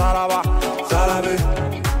 y'a pas ça là-bas. Ça la veut.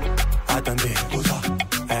 Attendez,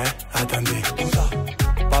 attendez.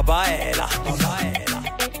 Papa est là.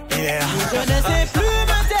 Il est là. Je ne sais plus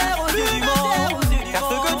me taire aux yeux du monde, car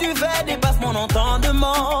ce que tu fais dépasse mon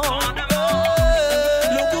entendement.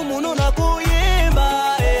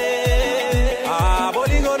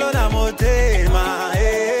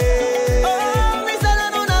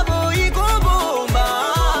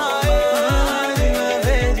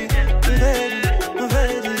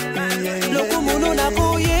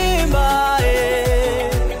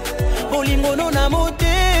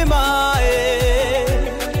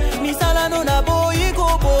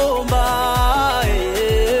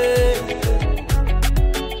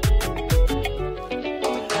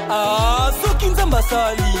 soki nzambe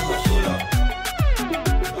asali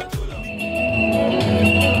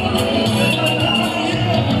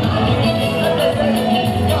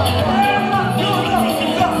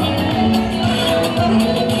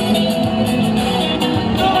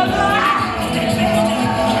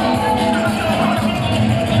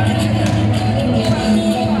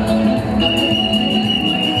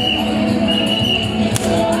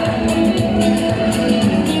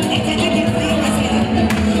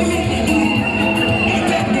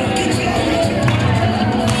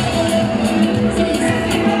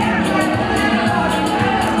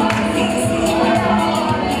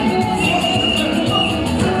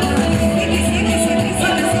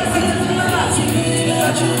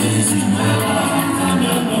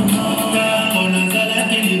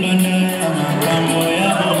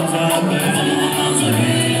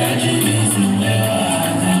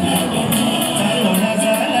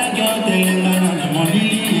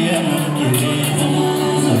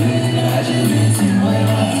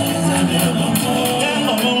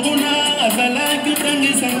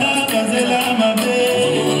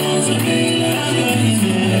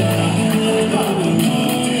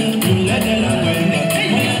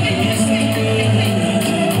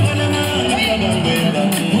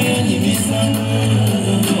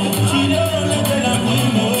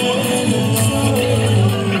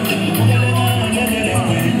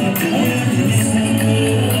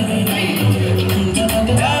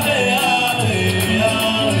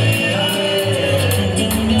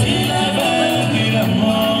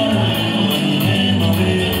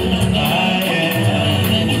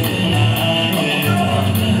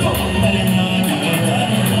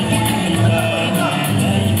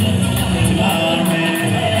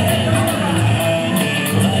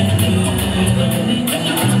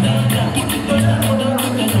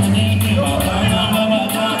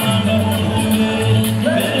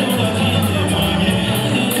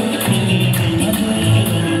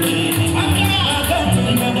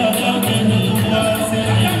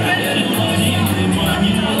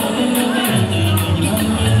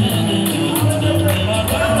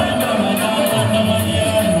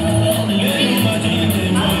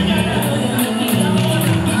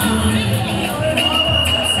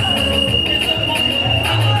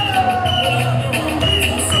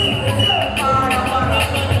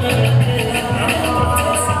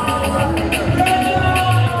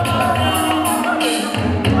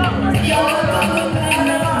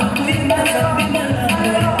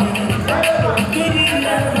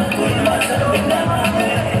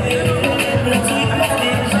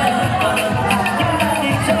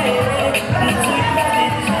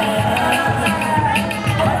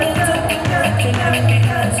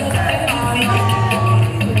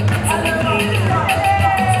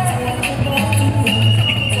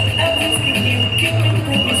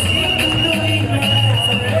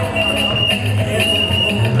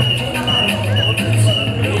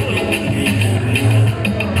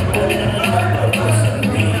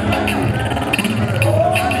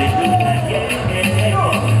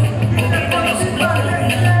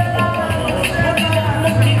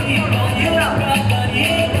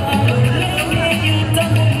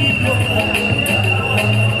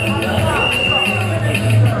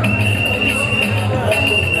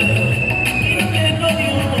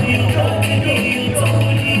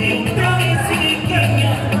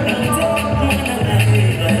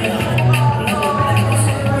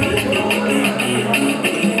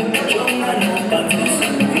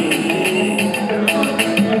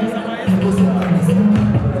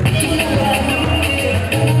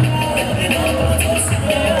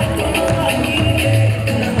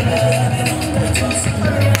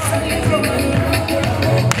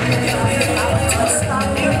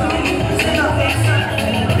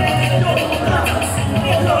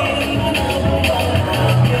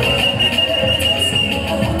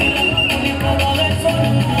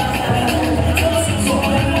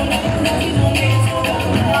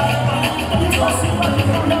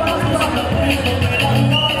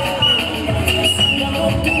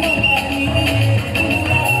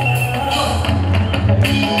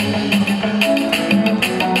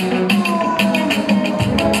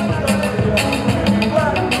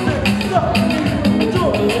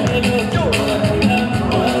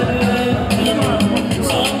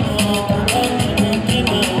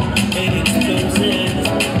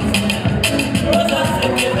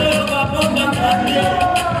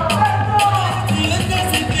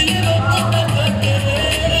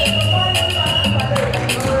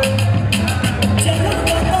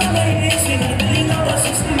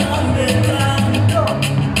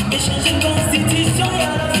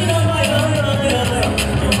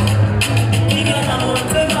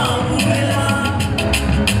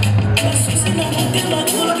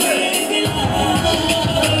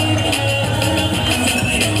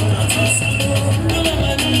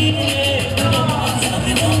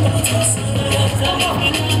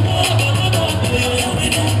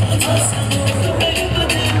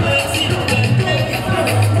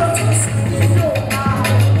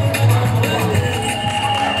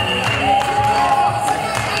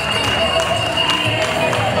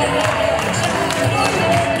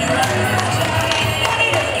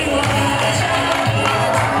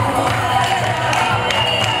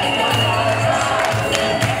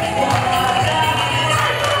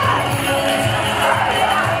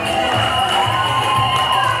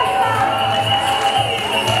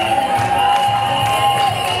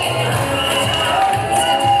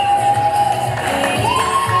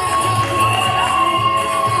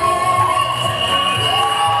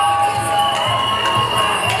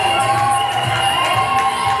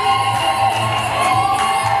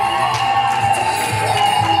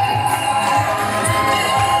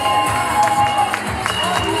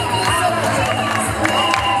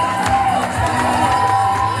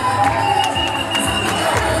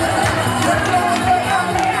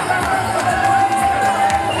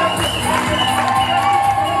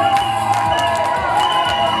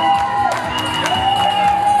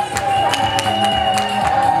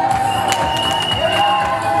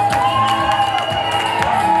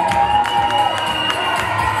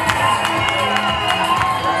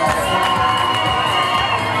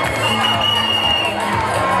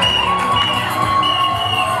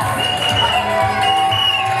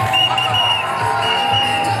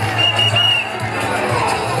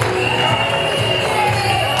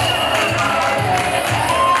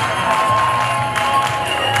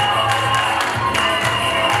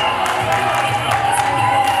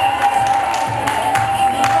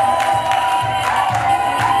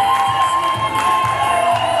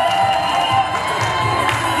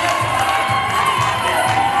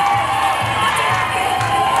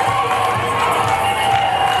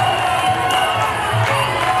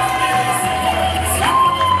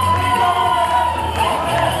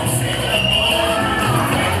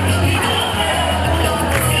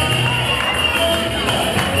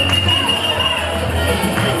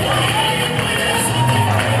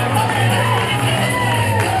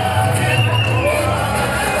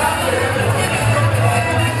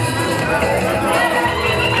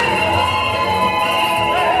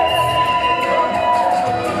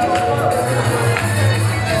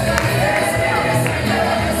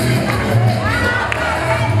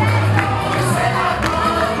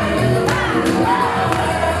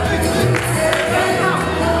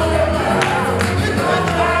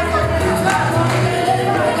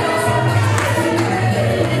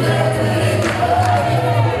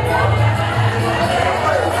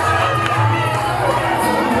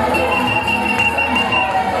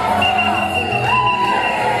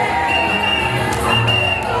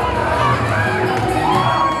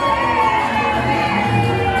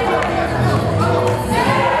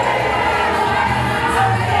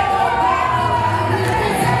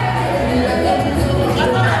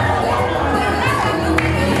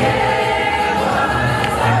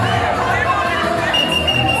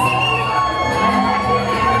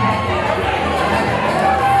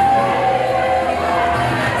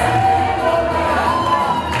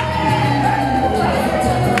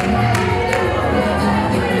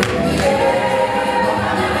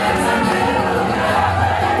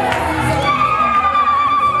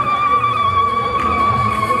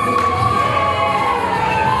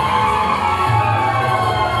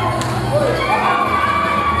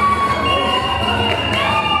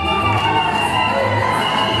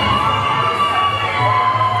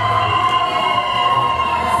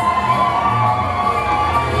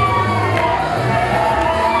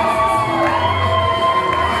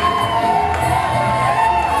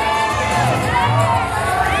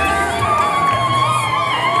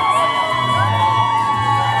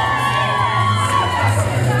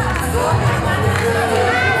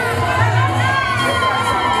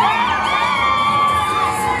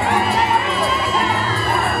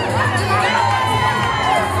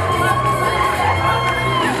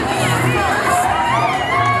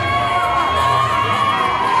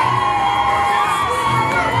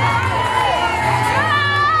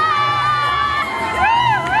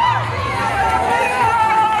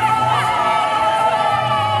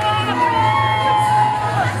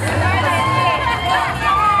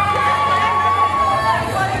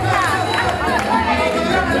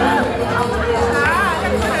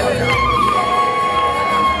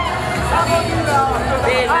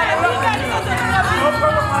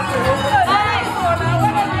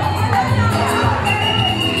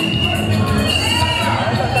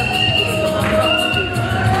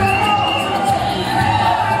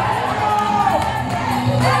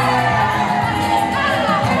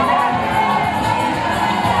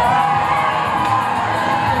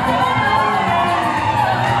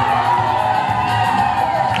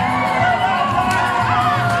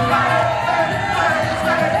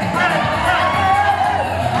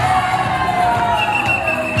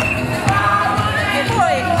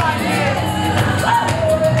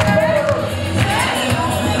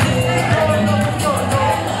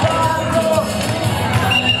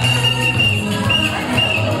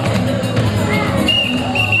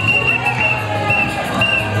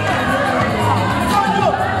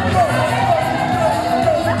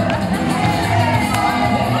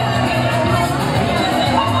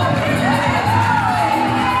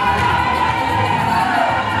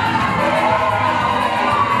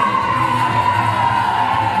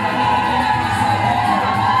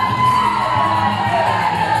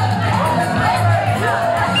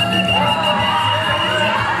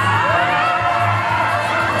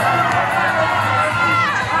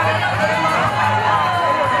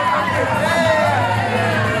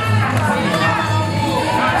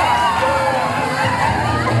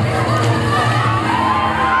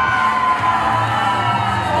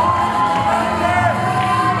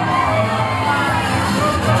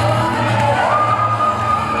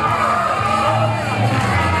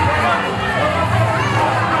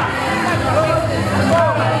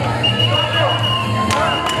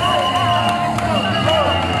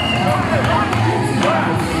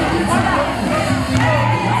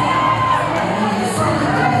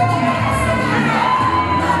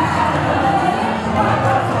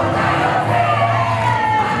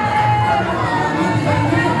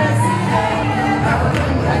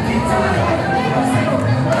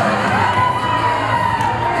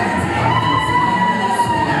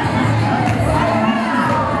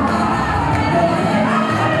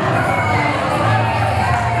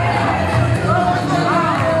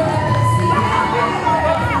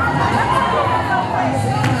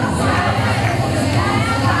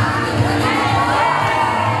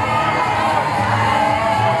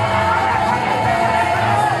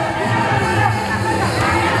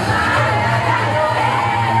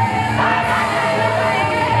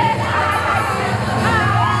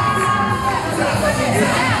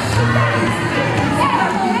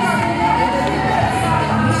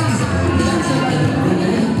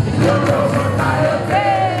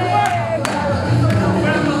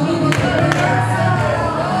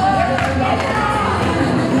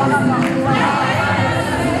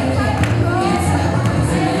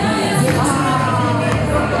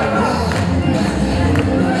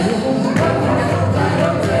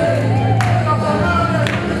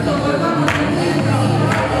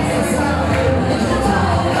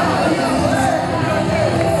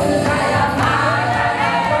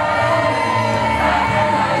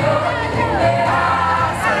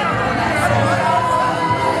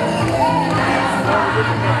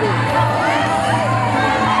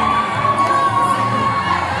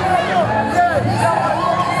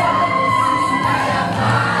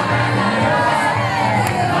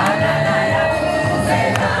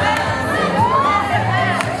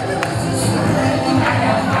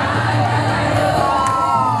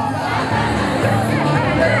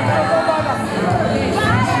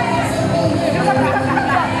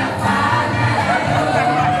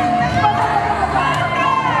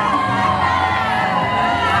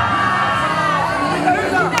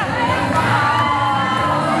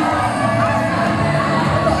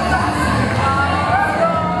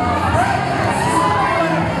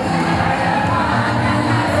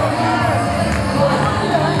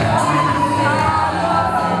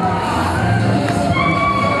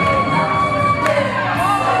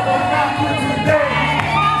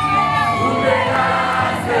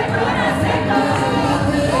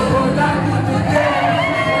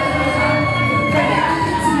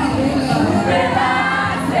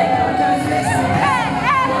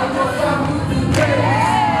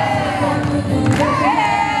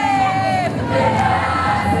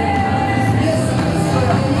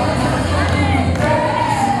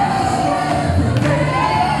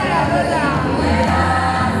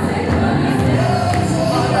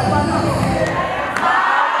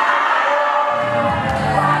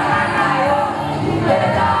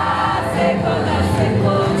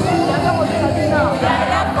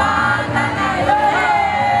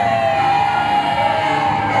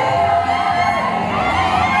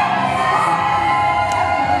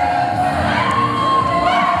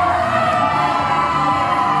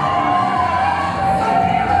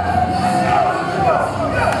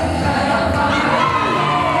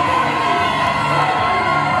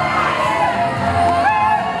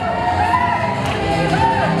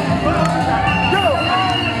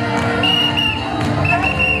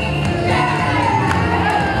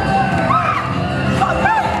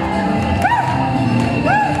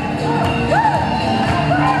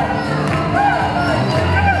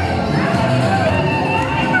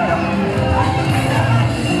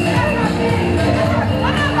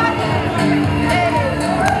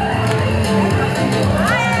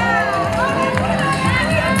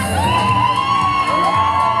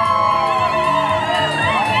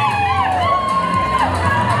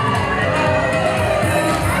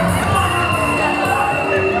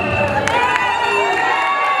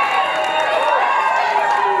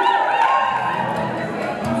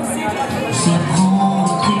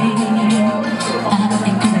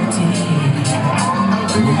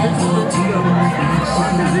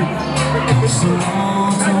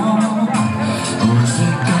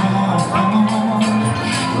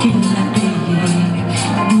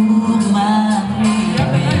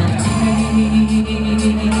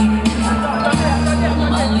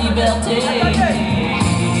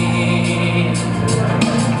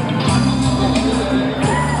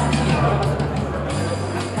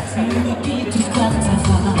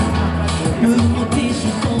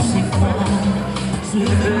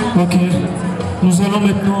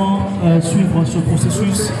allons maintenant suivre ce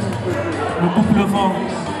processus. Le couple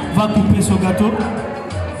va couper ce gâteau.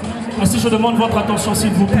 Ainsi, je demande votre attention,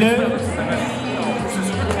 s'il vous plaît.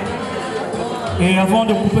 Et avant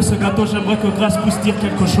de couper ce gâteau, j'aimerais que Grace puisse dire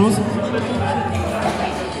quelque chose.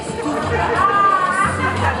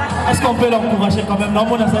 Est-ce qu'on peut l'encourager quand même? Non,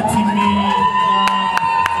 mon asa timide.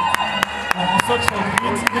 On saute sur le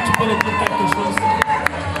but. Est-ce que tu peux lui dire quelque chose?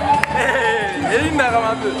 Et il m'a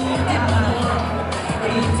un peu.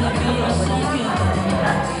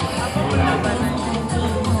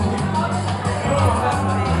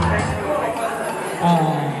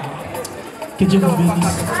 Que Dieu vous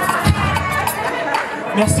bénisse.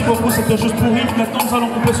 Merci beaucoup, c'était juste pour rire. Maintenant, nous allons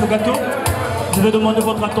couper ce gâteau. Je vais demander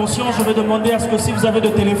votre attention. Je vais demander à ce que si vous avez de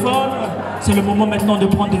téléphone, c'est le moment maintenant de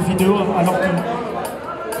prendre des vidéos alors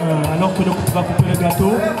que le couple va couper le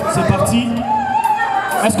gâteau. C'est parti.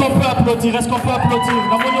 Est-ce qu'on peut applaudir? Est-ce qu'on peut applaudir?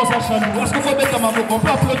 Est-ce qu'on peut mettre ma main? On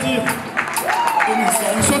peut applaudir.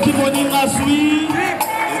 Ceux qui vont dire Nazoui,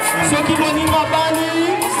 ceux qui vont dire Bali,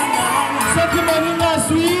 ceux qui vont dire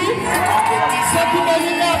Nazoui, ceux qui vont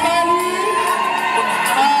dire Bali.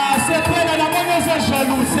 Ah, c'est prêt là, la monnaie est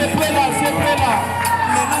jaloux, c'est prêt là, c'est prêt là.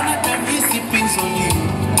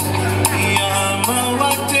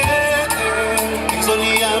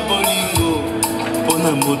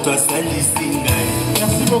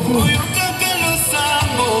 Merci beaucoup.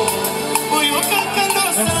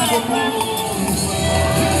 Merci beaucoup.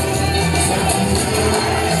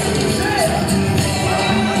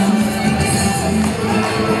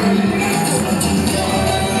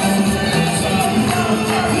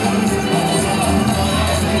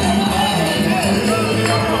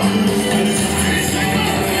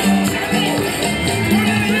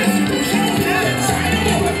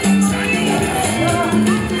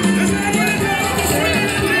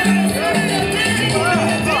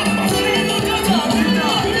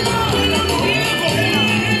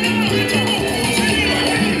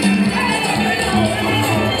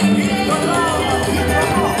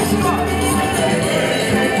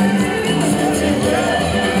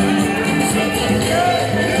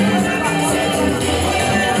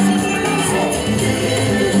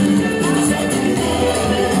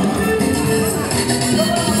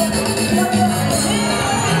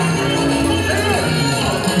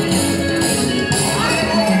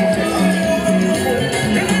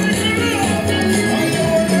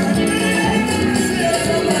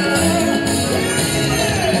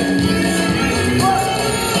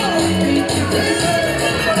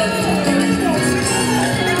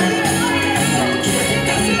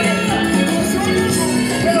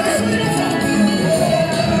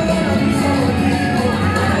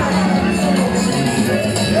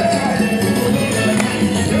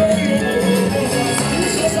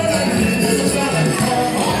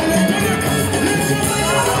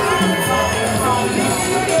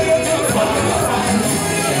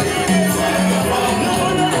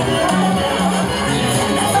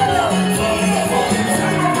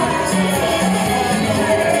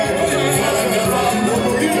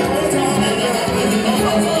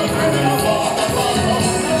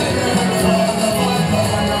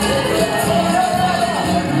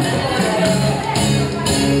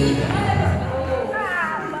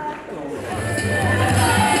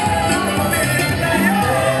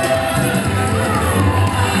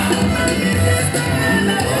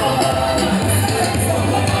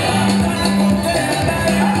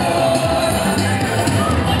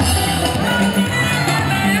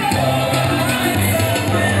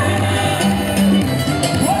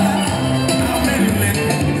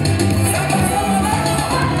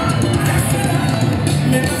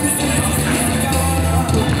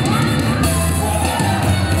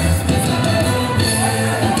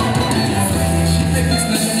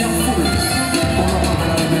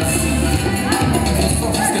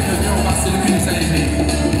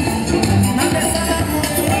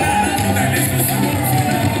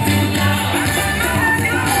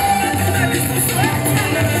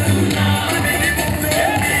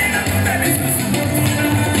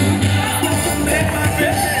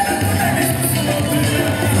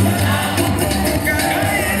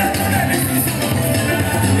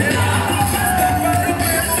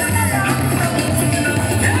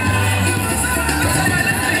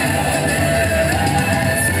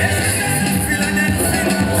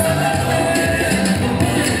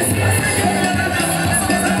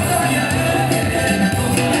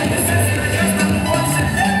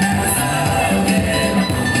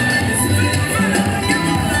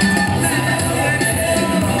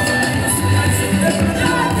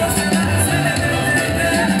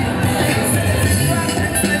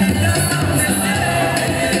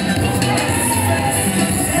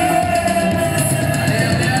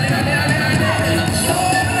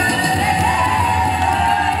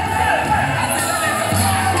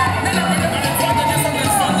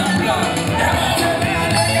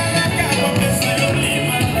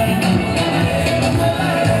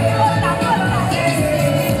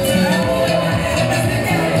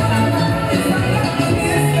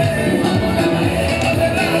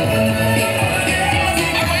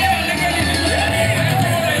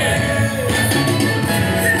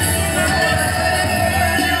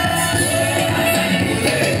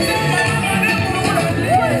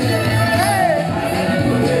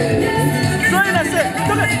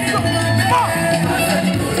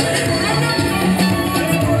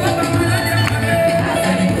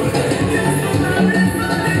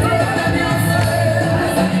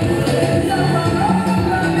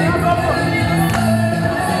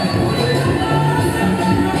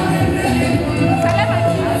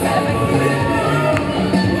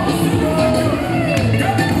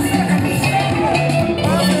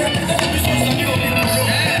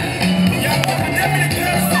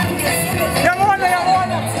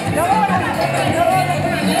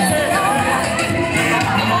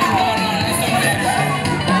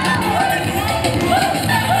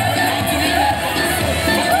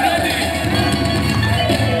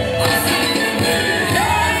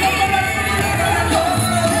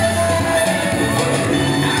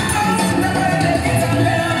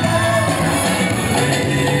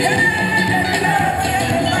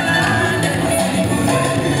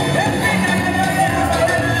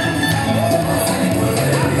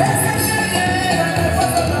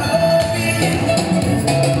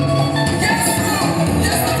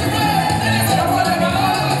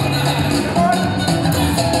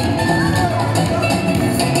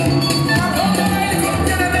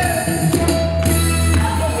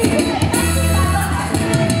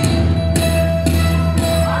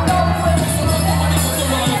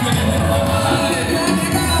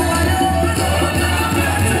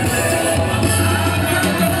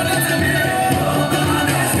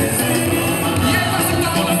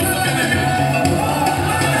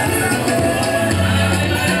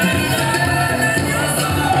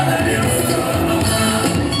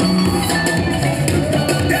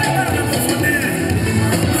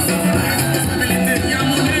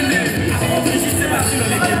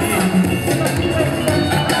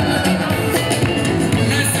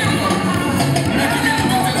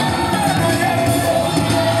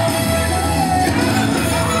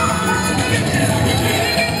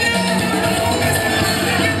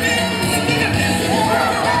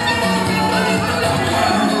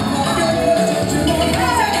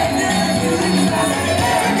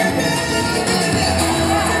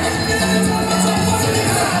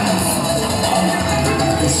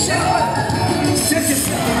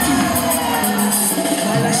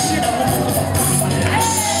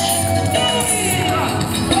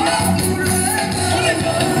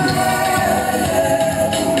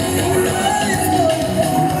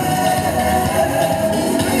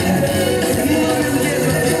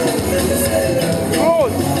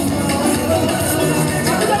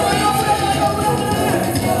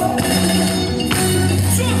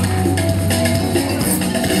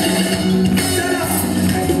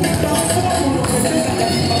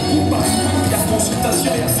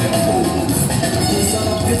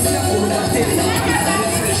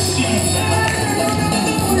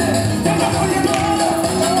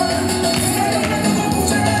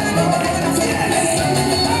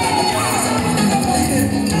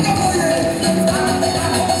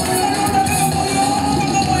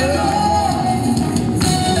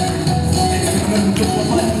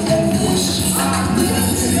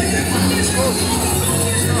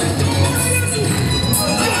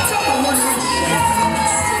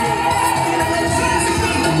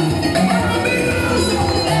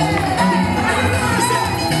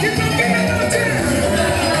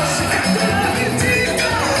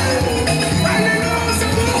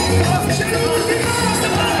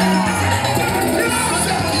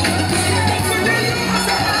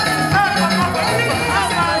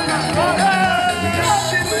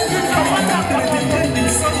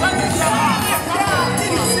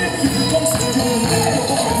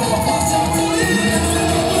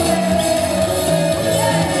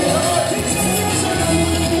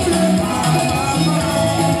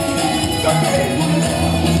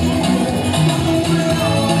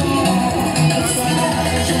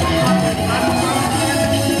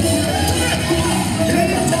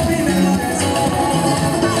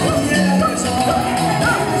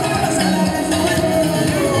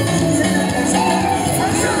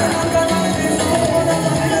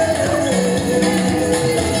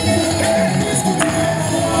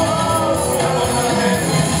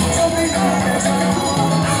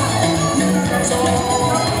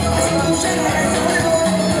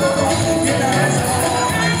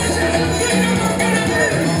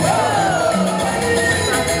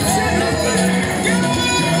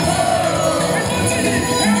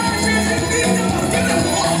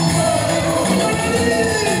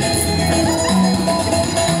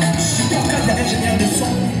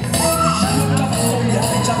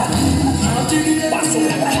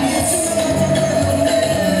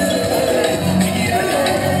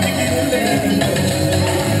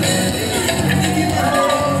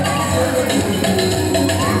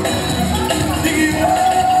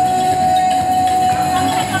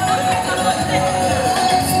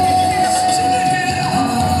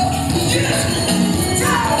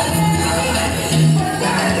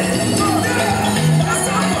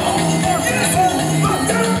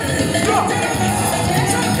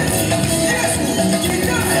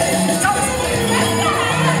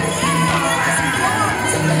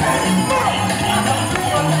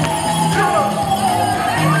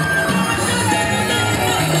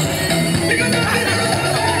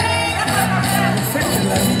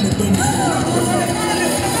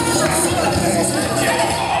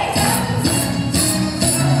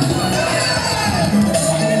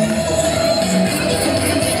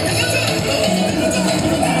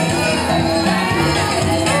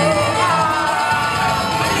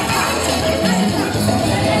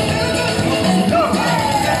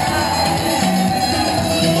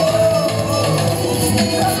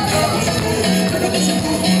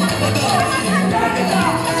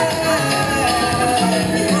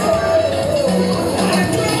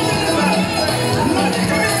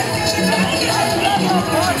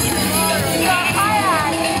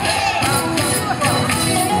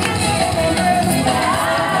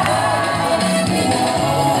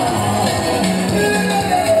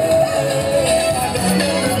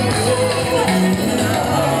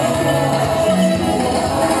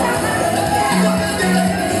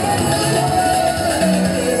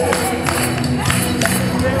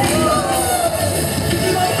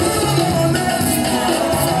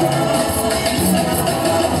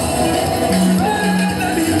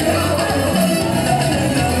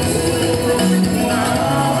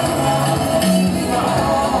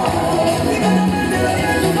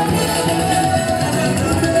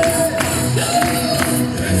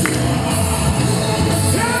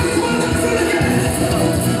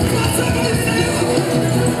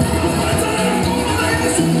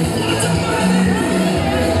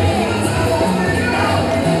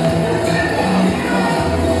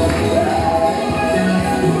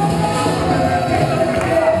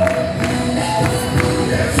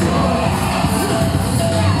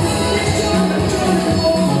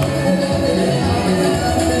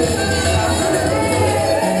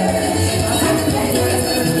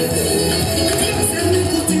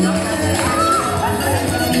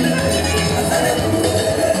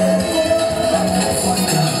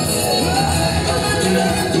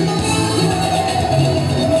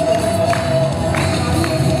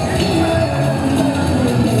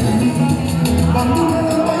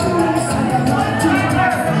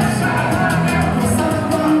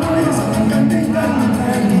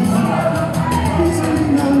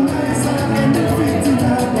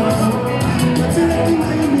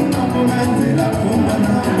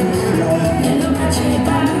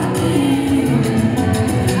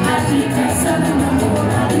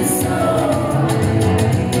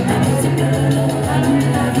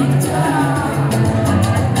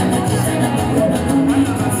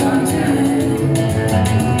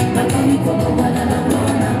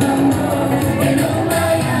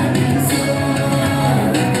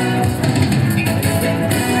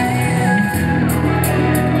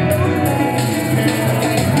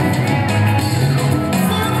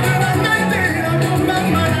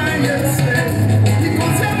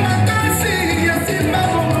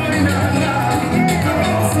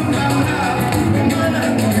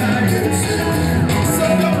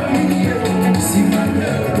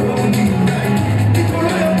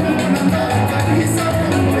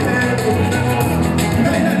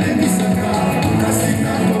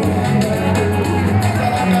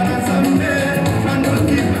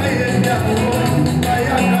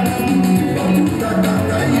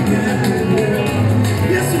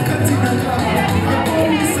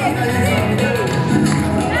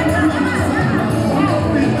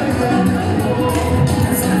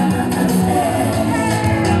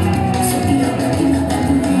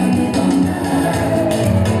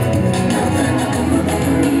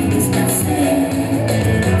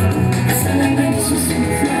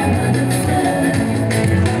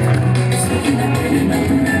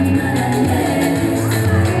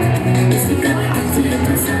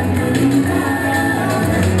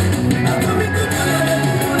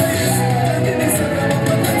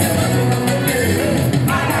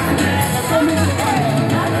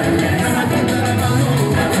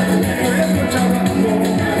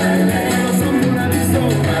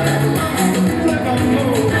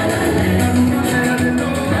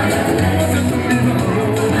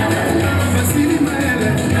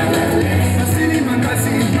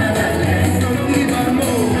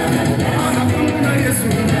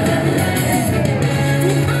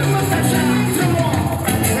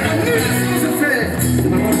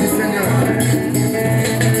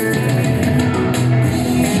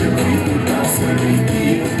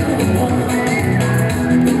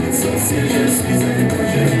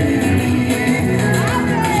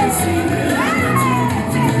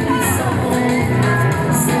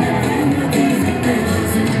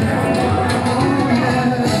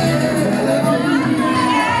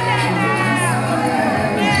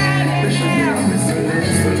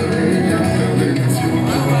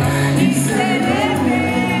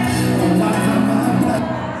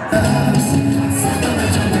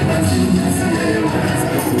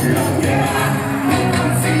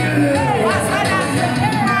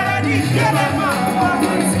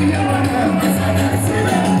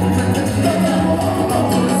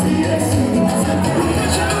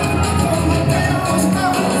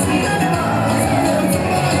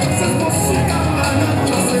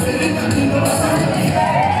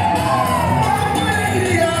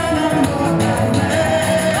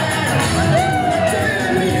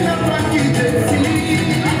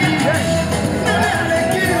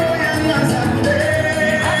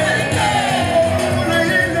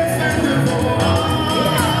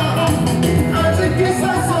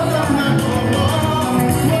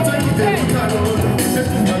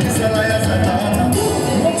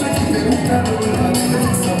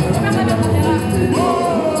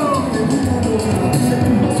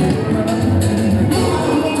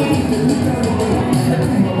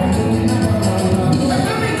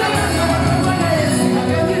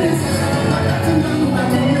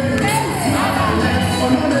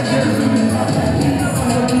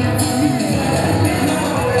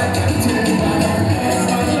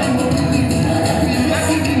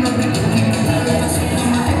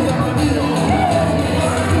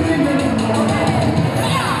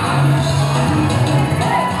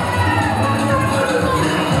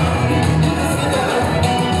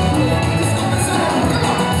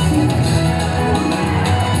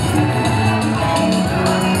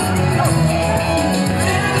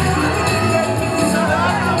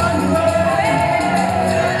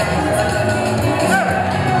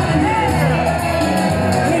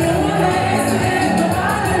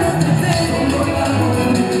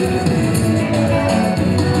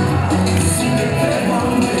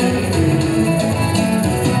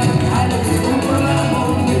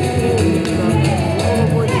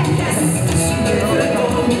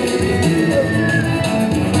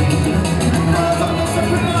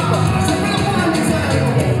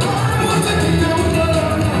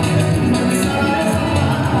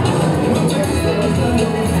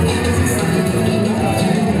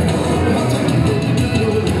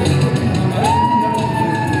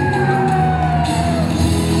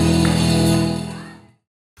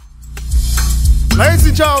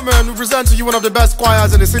 Ladies and gentlemen, we present to you one of the best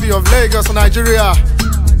choirs in the city of Lagos, Nigeria.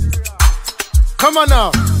 Come on now.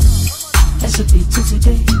 SOP to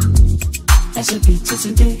today. SOP to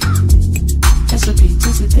today. SOP to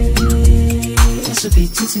today. SOP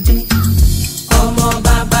to today. Ọmọ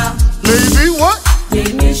bàbá. Lady what?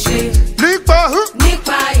 Lèmi ṣe. Nípa who?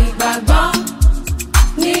 Nípa ìgbàgbọ́.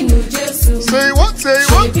 Nínú Jésù. Say what? Say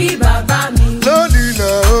what? Ṣebí bàbá mi.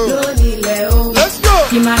 Lónìlẹ̀ o. Lónìlẹ̀ o. Let's go.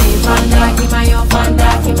 Kí máa rí fanda, kí máa yan fanda,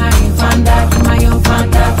 kí máa rí fanda, kí máa yan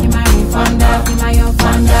fanda, kí máa rí fanda, kí máa yan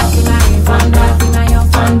fanda, kí máa rí fanda, kí máa yan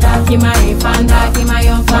fanda, kí máa rí fanda, kí máa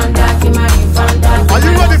yan fanda, kí máa rí fanda. Are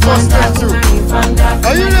you ready for stage 2?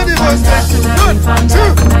 Are you ready for stage 2? 1,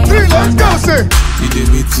 2, 3, let's go, say. Ìdè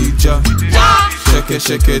mi ti já,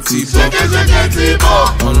 ṣẹ̀kẹ̀ṣẹ̀kẹ̀ ti bọ́, Ṣẹ̀kẹ̀ṣẹ̀kẹ̀ ti bọ́.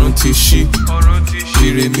 ọ̀run ti ṣí,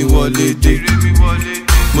 ire mi wọlé dé,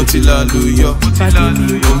 mo ti lálùyọ,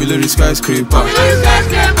 omi lórí skyscraper,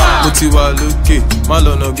 mo ti wà lókè, má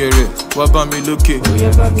lọ́nà gẹ̀rẹ̀, wá bá mi lókè.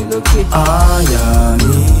 I am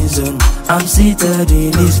his own, I'm seated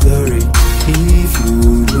in his glory. If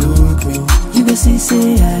you look me, you can see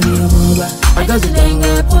say I am over. I got the thing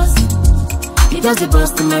I post, it does the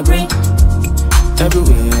bust in my brain.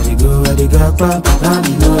 Everywhere I go, Papa,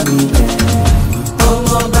 me know me there.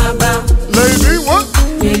 Ọmọ bàbá. Lady what?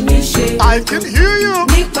 Lèmi ṣe. I can hear you.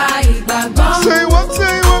 Nípa ìgbàgbọ́. Say what?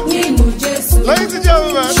 Say what? Nínú Jésù. Ladies and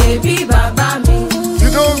gentlemen. Ṣebí bàbá mi. You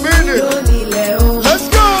don't mean it. Lónìlẹ̀ o. Let's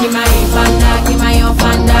go. Kí máa rí fanda, kí máa yan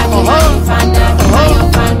fanda, kí máa rí fanda, kí máa yan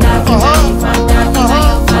fanda, kí máa rí fanda, kí máa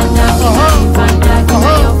yan fanda, kí máa rí fanda, kí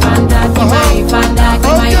máa yan fanda, kí máa rí fanda, kí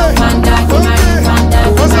máa yan fanda, kí máa rí fanda,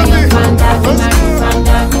 kí máa yan fanda, kí máa rí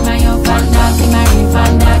fanda, kí máa yan fanda, kí máa rí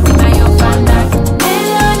fanda, kí máa yan fanda.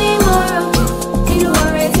 Mélòó ni mo rò nínú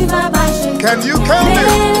oore tí bàbá ṣe? Can you count it?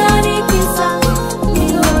 Mélòó ni kí n sọ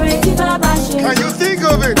nínú oore tí bàbá ṣe? Can you think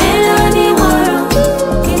of it? Mélòó ni mo rò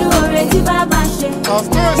nínú oore tí bàbá ṣe? Of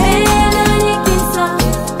course. Mélòó ni kí n sọ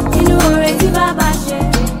nínú oore tí bàbá ṣe?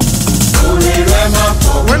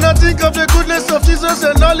 When I think of the goodness of Jesus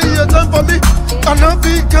and all he has done for me, I know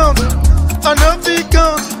big count, I know big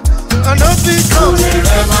count, I know big count.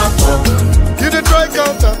 You the try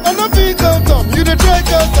counter, I know big counter. You the try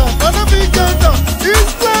counter, I know big counter.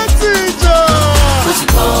 It's plenty,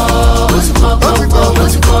 John.